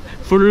അടിക്കണമെന്തോ.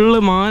 ഫുള്ള്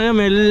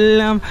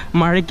മാനമെല്ലാം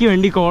മഴയ്ക്ക്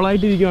വേണ്ടി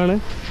കോളായിട്ടിരിക്കുകയാണ്.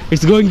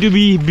 It's going to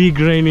B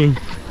big raining.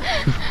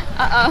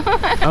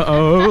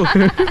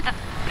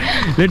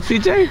 Let's see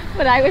ചൈ.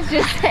 What I was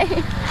just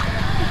saying.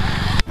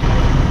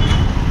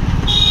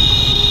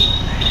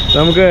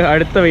 നമുക്ക്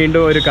അടുത്ത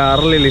വീണ്ടും ഒരു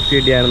കാറിൽ ലിഫ്റ്റ്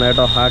കിട്ടിയായിരുന്നു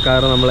കേട്ടോ. ആ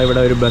കാറ്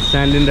നമ്മളിവിടെ ഒരു ബസ്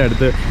സ്റ്റാൻഡിൻ്റെ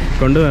അടുത്ത്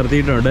കൊണ്ട്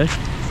നിർത്തിയിട്ടുണ്ട്.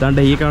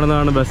 അതുകൊണ്ട് ഈ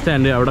കാണുന്നതാണ് ബസ്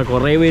സ്റ്റാൻഡ്. അവിടെ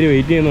കുറേ പേര്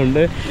വെയിറ്റ്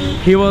ചെയ്യുന്നുണ്ട്.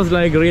 He was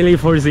like really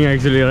forcing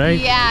actually,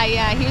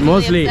 right?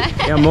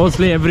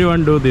 Mostly every one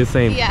do this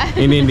same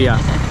in India.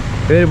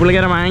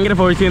 പുള്ളിക്കാരെ ഭയങ്കര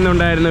ഫോഴ്സ്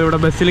ചെയ്യുന്നുണ്ടായിരുന്നു. ഇവിടെ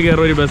ബസ്സിൽ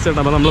കയറി ഒരു ബസ്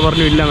കിട്ടും. അപ്പോൾ നമ്മൾ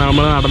പറഞ്ഞു ഇല്ല,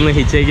 നമ്മൾ നടന്ന്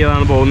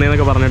ഹിച്ചേക്കാണ്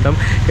പോകുന്നതെന്നൊക്കെ പറഞ്ഞിട്ടും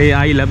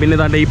ആയില്ല. പിന്നെ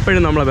താണ്ടെ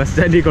ഇപ്പോഴും നമ്മളെ ബസ്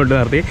സ്റ്റാൻഡിൽ കൊണ്ട്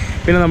നിർത്തി.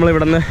 പിന്നെ നമ്മൾ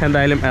ഇവിടെ നിന്ന്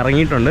എന്തായാലും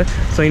ഇറങ്ങിയിട്ടുണ്ട്.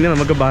 സോ ഇനി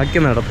നമുക്ക് ബാക്കി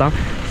നടത്താം.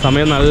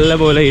 സമയം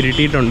നല്ലപോലെ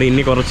ഇരുട്ടിയിട്ടുണ്ട്.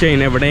 ഇനി കുറച്ച്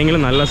കഴിഞ്ഞാൽ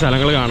എവിടെയെങ്കിലും നല്ല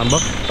സ്ഥലങ്ങൾ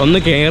കാണുമ്പോൾ ഒന്ന്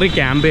കയറി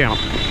ക്യാമ്പ് ചെയ്യണം.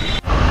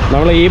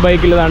 നമ്മൾ ഈ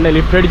ബൈക്കിൽ താണ്ടെ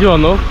ലിഫ്റ്റ് അടിച്ച്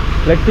വന്നു.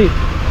 ലെറ്റ്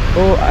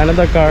ഓ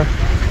അനദർ കാർ.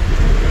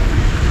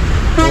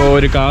 ഓ,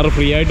 ഒരു കാർ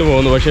ഫ്രീ ആയിട്ട്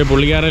പോകുന്നു. പക്ഷേ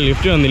പുള്ളിക്കാരൻ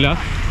ലിഫ്റ്റ് വന്നില്ല.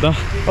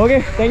 Okay,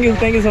 thank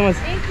you so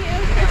much.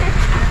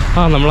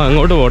 നമ്മൾ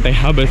അങ്ങോട്ട് പോട്ടെ.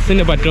 ആ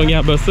ബസ്സിന് പറ്റുമെങ്കിൽ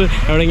ആ ബസ്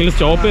എവിടെയെങ്കിലും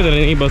സ്റ്റോപ്പ്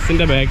ചെയ്തില്ലെങ്കിൽ ഈ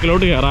ബസ്സിൻ്റെ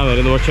ബാക്കിലോട്ട്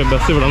കയറാമായിരുന്നു. പക്ഷേ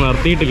ബസ് ഇവിടെ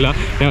നിർത്തിയിട്ടില്ല.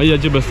 ഞാൻ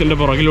വിചാരിച്ചു ബസ്സിൻ്റെ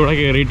പുറകിലൂടെ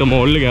കയറിയിട്ട്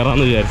മുകളിൽ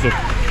കയറാമെന്ന് വിചാരിച്ചു.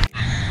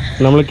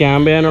 നമ്മൾ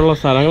ക്യാമ്പ് ചെയ്യാനുള്ള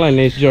സ്ഥലങ്ങൾ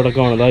അന്വേഷിച്ച്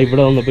കിടക്കുകയാണ്. അതാ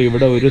ഇവിടെ വന്നപ്പോൾ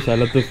ഇവിടെ ഒരു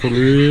സ്ഥലത്ത്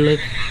ഫുള്ള്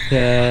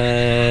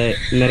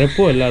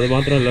നിരപ്പുമല്ല,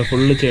 അതുമാത്രമല്ല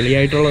ഫുള്ള്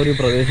ചെളിയായിട്ടുള്ള ഒരു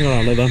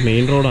പ്രദേശങ്ങളാണ്. ഇതാ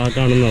മെയിൻ റോഡ് ആ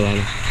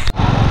കാണുന്നതാണ്.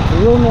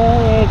 रूम है,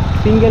 एक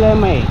सिंगल है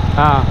मैं,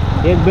 हाँ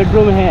एक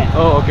बेडरूम है.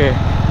 ओ ओके,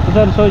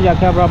 उधर सो जा,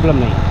 क्या प्रॉब्लम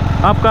नहीं.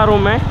 आपका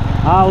रूम है?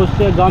 हाँ,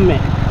 उससे गाँव में.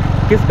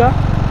 किसका?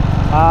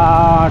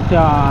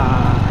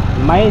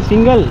 मैं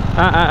सिंगल.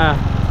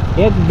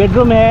 एक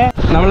बेडरूम है.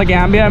 നമ്മൾ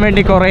ക്യാമ്പ് ചെയ്യാൻ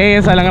വേണ്ടി കുറേ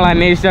സ്ഥലങ്ങൾ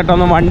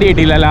അന്വേഷിച്ചിട്ടൊന്നും വണ്ടി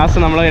കിട്ടിയില്ല. ലാസ്റ്റ്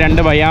നമ്മൾ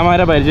 2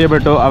 പയ്യാമാരെ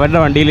പരിചയപ്പെട്ടു. അവരുടെ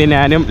വണ്ടിയിൽ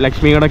ഞാനും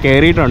ലക്ഷ്മിയും കൂടെ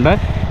കയറിയിട്ടുണ്ട്.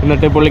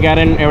 എന്നിട്ട്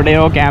പുള്ളിക്കാരൻ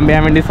എവിടെയോ ക്യാമ്പ്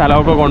ചെയ്യാൻ വേണ്ടി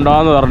സ്ഥലമൊക്കെ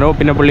കൊണ്ടുപോകാമെന്ന് പറഞ്ഞു.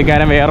 പിന്നെ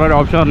പുള്ളിക്കാരൻ വേറൊരു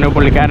ഓപ്ഷൻ പറഞ്ഞു,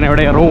 പുള്ളിക്കാരൻ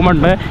എവിടെയോ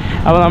റൂമുണ്ട്.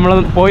 അപ്പോൾ നമ്മൾ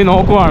പോയി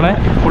നോക്കുവാണ്.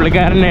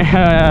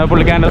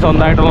 പുള്ളിക്കാരൻ്റെ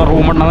സ്വന്തമായിട്ടുള്ള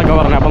റൂമുണ്ടെന്നൊക്കെ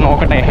പറഞ്ഞു. അപ്പോൾ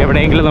നോക്കട്ടെ,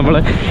 എവിടെയെങ്കിലും നമ്മൾ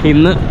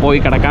ഇന്ന് പോയി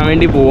കിടക്കാൻ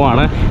വേണ്ടി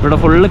പോവുകയാണ്. ഇവിടെ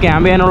ഫുള്ള്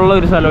ക്യാമ്പ് ചെയ്യാനുള്ള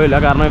ഒരു സ്ഥലമില്ല,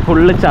 കാരണം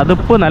ഫുള്ള്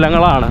ചതുപ്പ്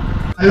നിലങ്ങളാണ്.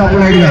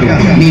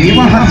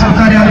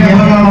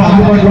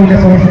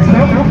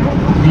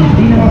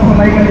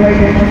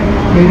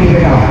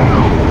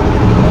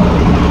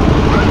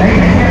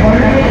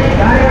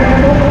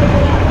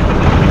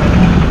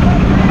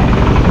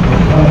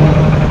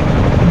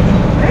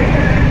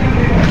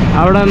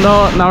 അവിടെ എന്തോ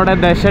നമ്മുടെ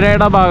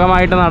ദശരയുടെ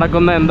ഭാഗമായിട്ട്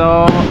നടക്കുന്ന എന്തോ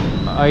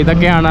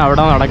ഇതൊക്കെയാണ്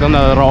അവിടെ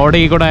നടക്കുന്നത്.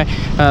 റോഡിൽ കൂടെ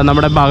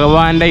നമ്മുടെ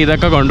ഭഗവാന്റെ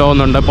ഇതൊക്കെ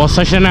കൊണ്ടുപോകുന്നുണ്ട്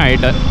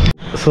പൊസഷനായിട്ട്.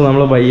 സോ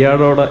നമ്മൾ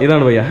ഭയ്യാടോടെ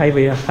ഇതാണ് ഭയ്യ. ഹായ്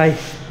ഭയ്യ. ഹായ്,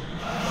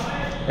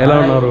 ఎలా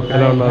ఉన్నారు?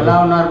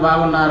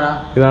 బాగున్నారా?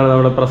 ഇതാണ്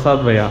നമ്മുടെ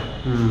പ്രസാദ് ഭയ്യ.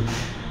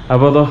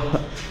 അപ്പോൾ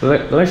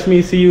Lakshmi,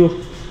 C U.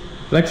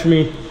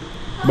 Lakshmi,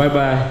 bye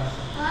bye.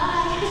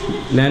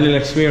 ഞാൻ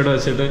ലക്ഷ്മി ഇവിടെ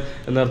വെച്ചിട്ട്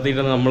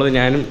നിർത്തിയിട്ട്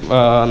ഞാനും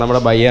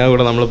നമ്മുടെ ബയ്യ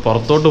കൂടെ നമ്മൾ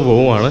പുറത്തോട്ട്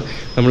പോവുകയാണ്.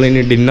 നമ്മൾ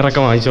ഇനി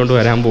ഡിന്നറൊക്കെ വാങ്ങിച്ചുകൊണ്ട്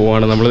വരാൻ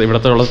പോവുകയാണ്. നമ്മൾ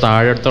ഇവിടുത്തെ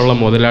താഴത്തുള്ള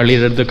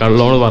മുതലാളിയുടെ അടുത്ത്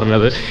കള്ളോണ്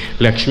പറഞ്ഞത്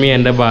ലക്ഷ്മി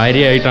എൻ്റെ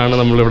ഭാര്യയായിട്ടാണ്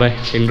നമ്മളിവിടെ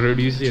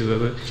ഇൻട്രൊഡ്യൂസ്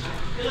ചെയ്തത്.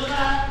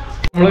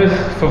 നമ്മൾ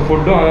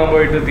ഫുഡ് വാങ്ങാൻ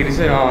പോയിട്ട്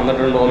തിരിച്ച്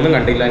വന്നിട്ടുണ്ട്, ഒന്നും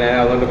കണ്ടില്ല ഞാൻ.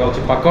 അതുകൊണ്ട്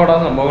കുറച്ച് പക്കോട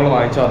സംഭവങ്ങൾ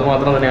വാങ്ങിച്ചു, അത്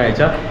മാത്രം തന്നെ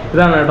അയച്ചാൽ.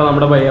 ഇതാണ് കേട്ടോ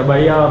നമ്മുടെ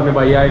ബയ്യ പറഞ്ഞു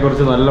ബയ്യയെ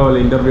കുറിച്ച് നല്ലപോലെ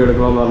ഇൻ്റർവ്യൂ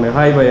എടുക്കണമെന്ന് പറഞ്ഞു.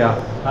 ഹായ് ബയ്യ.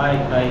 हाय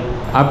हाय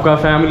आपका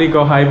फैमिली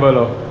को हाय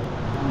बोलो.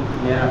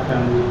 मेरा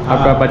फैमिली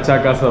आपका बच्चा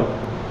का सब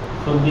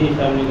खुदी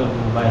फैमिली को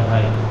बाय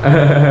हाय.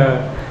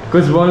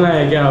 कुछ बोलना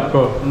है क्या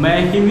आपको? मैं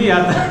हिंदी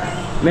आता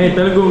नहीं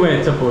తెలుగు में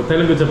చెప్పు,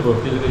 తెలుగు చెప్పు.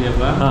 తెలుగు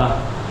చెప్పా.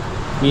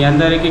 మీ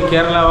అందరికీ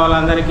కేరళ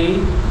వాళ్ళందరికీ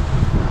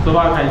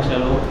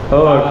శుభాకాంక్షలు.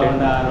 ఓకే.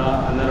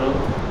 అందరూ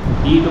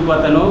యూట్యూబ్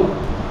అతను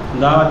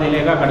దావత్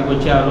లేక అక్కడికి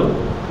వచ్చారు,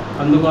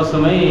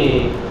 అందుకోసమై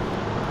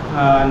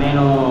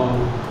నేను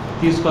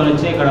తీసుకొని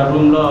వచ్చి ఇక్కడ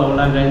రూమ్లో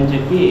ఉండండి అని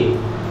చెప్పి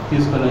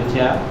తీసుకొని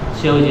వచ్చా,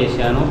 సేవ్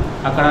చేశాను.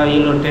 అక్కడ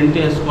వీళ్ళు టెంట్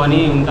వేసుకొని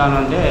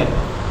ఉంటానంటే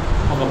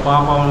ఒక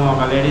పాపం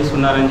ఒక లేడీస్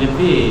ఉన్నారని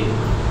చెప్పి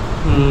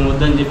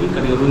వద్దని చెప్పి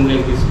ఇక్కడికి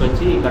రూమ్లోకి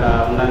తీసుకొచ్చి ఇక్కడ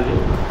ఉండండి,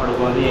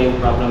 పడుకోండి, ఏం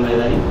ప్రాబ్లం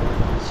లేదని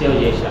సేవ్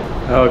చేశాను.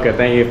 Okay,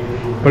 thank you.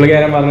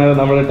 പുള്ളിക്കാരൻ പറഞ്ഞത്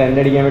നമ്മൾ ടെൻ്റ്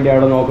അടിക്കാൻ വേണ്ടി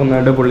അവിടെ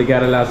നോക്കുന്നുണ്ട്.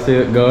 പുള്ളിക്കാരൻ ലാസ്റ്റ്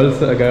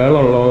ഗേൾ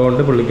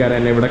ഉള്ളതുകൊണ്ട് പുള്ളിക്കാരൻ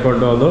എന്നെ ഇവിടെ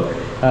കൊണ്ടുവന്നു.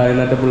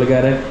 എന്നിട്ട്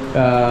പുള്ളിക്കാരൻ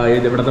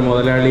ഇവിടുത്തെ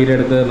മുതലാളിയുടെ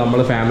അടുത്ത് നമ്മൾ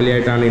ഫാമിലി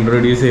ആയിട്ടാണ്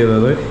ഇൻട്രൊഡ്യൂസ്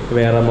ചെയ്തത്.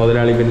 വേറെ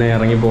മുതലാളി പിന്നെ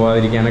ഇറങ്ങി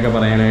പോകാതിരിക്കാനൊക്കെ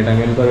പറയാനായിട്ട്.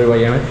 അങ്ങനത്തെ ഒരു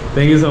വഴിയാണ്.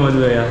 Thank you so much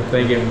ഭയ്യ,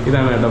 thank you.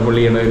 ഇതാണ് കേട്ടോ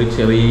പുള്ളിയുടെ ഒരു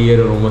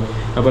ചെറിയൊരു റൂം.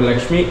 അപ്പോൾ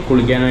ലക്ഷ്മി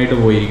കുളിക്കാനായിട്ട്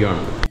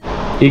പോയിരിക്കുകയാണ്.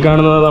 ഈ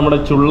കാണുന്നത് നമ്മുടെ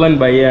ചുള്ളൻ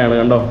ബയ്യയാണ്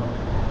കണ്ടോ.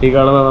 ഈ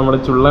കാണുന്നത് നമ്മുടെ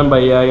ചുള്ളൻ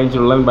ബയ്യായും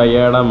ചുള്ളൻ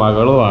ബയ്യയുടെ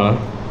മകളുമാണ്.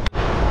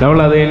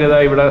 നമ്മളത് കഴിഞ്ഞതാ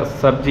ഇവിടെ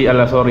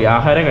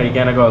ആഹാരം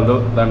കഴിക്കാനൊക്കെ വന്നു.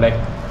 ഇതാണ്ടേ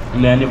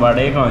ഞാൻ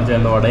വടയൊക്കെ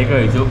വാങ്ങിച്ചായിരുന്നു, വടയൊക്കെ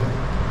കഴിച്ചു.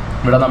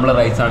 ഇവിടെ നമ്മൾ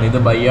റൈസാണ്. ഇത്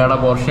ബയ്യയുടെ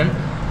പോർഷൻ,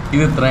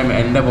 ഇത് ഇത്രയും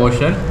എൻ്റെ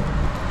പോർഷൻ,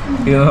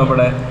 ഇത്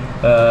നമ്മുടെ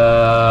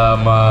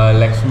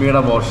ലക്ഷ്മിയുടെ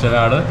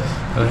പോർഷനാണ്.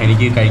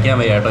 എനിക്ക് കഴിക്കാൻ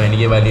വയ്യ കേട്ടോ,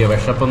 എനിക്ക് വലിയ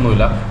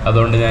വിശപ്പൊന്നുമില്ല,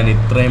 അതുകൊണ്ട് ഞാൻ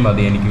ഇത്രയും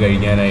മതി എനിക്ക്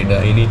കഴിക്കാനായിട്ട്.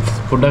 ഇനി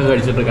ഫുഡൊക്കെ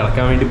കഴിച്ചിട്ട്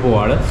കിടക്കാൻ വേണ്ടി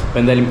പോവാണ്. അപ്പോൾ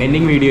എന്തായാലും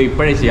എൻഡിങ് വീഡിയോ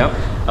ഇപ്പോഴേ ചെയ്യാം.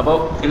 അപ്പോൾ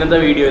ഇന്നത്തെ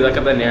വീഡിയോ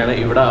ഇതൊക്കെ തന്നെയാണ്.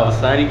 ഇവിടെ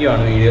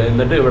അവസാനിക്കുകയാണ് വീഡിയോ.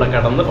 എന്നിട്ട് ഇവിടെ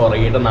കിടന്ന്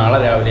ഉറങ്ങിയിട്ട് നാളെ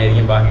രാവിലെ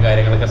ആയിരിക്കും ബാക്കി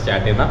കാര്യങ്ങളൊക്കെ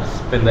സ്റ്റാർട്ട് ചെയ്യുന്നത്.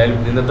 അപ്പോൾ എന്തായാലും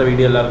ഇന്നത്തെ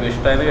വീഡിയോ എല്ലാവർക്കും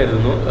ഇഷ്ടമായെന്ന്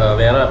കരുതുന്നു.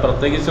 വേറെ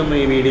പ്രത്യേകിച്ചൊന്നും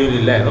ഈ വീഡിയോയിൽ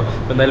ഇല്ലായിരുന്നു.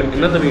 അപ്പോൾ എന്തായാലും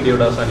ഇന്നത്തെ വീഡിയോ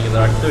ഇവിടെ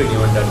അവസാനിക്കുന്നത്. അടുത്ത വീഡിയോ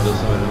അടുത്ത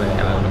ദിവസം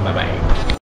വരുന്നത്. ബൈ.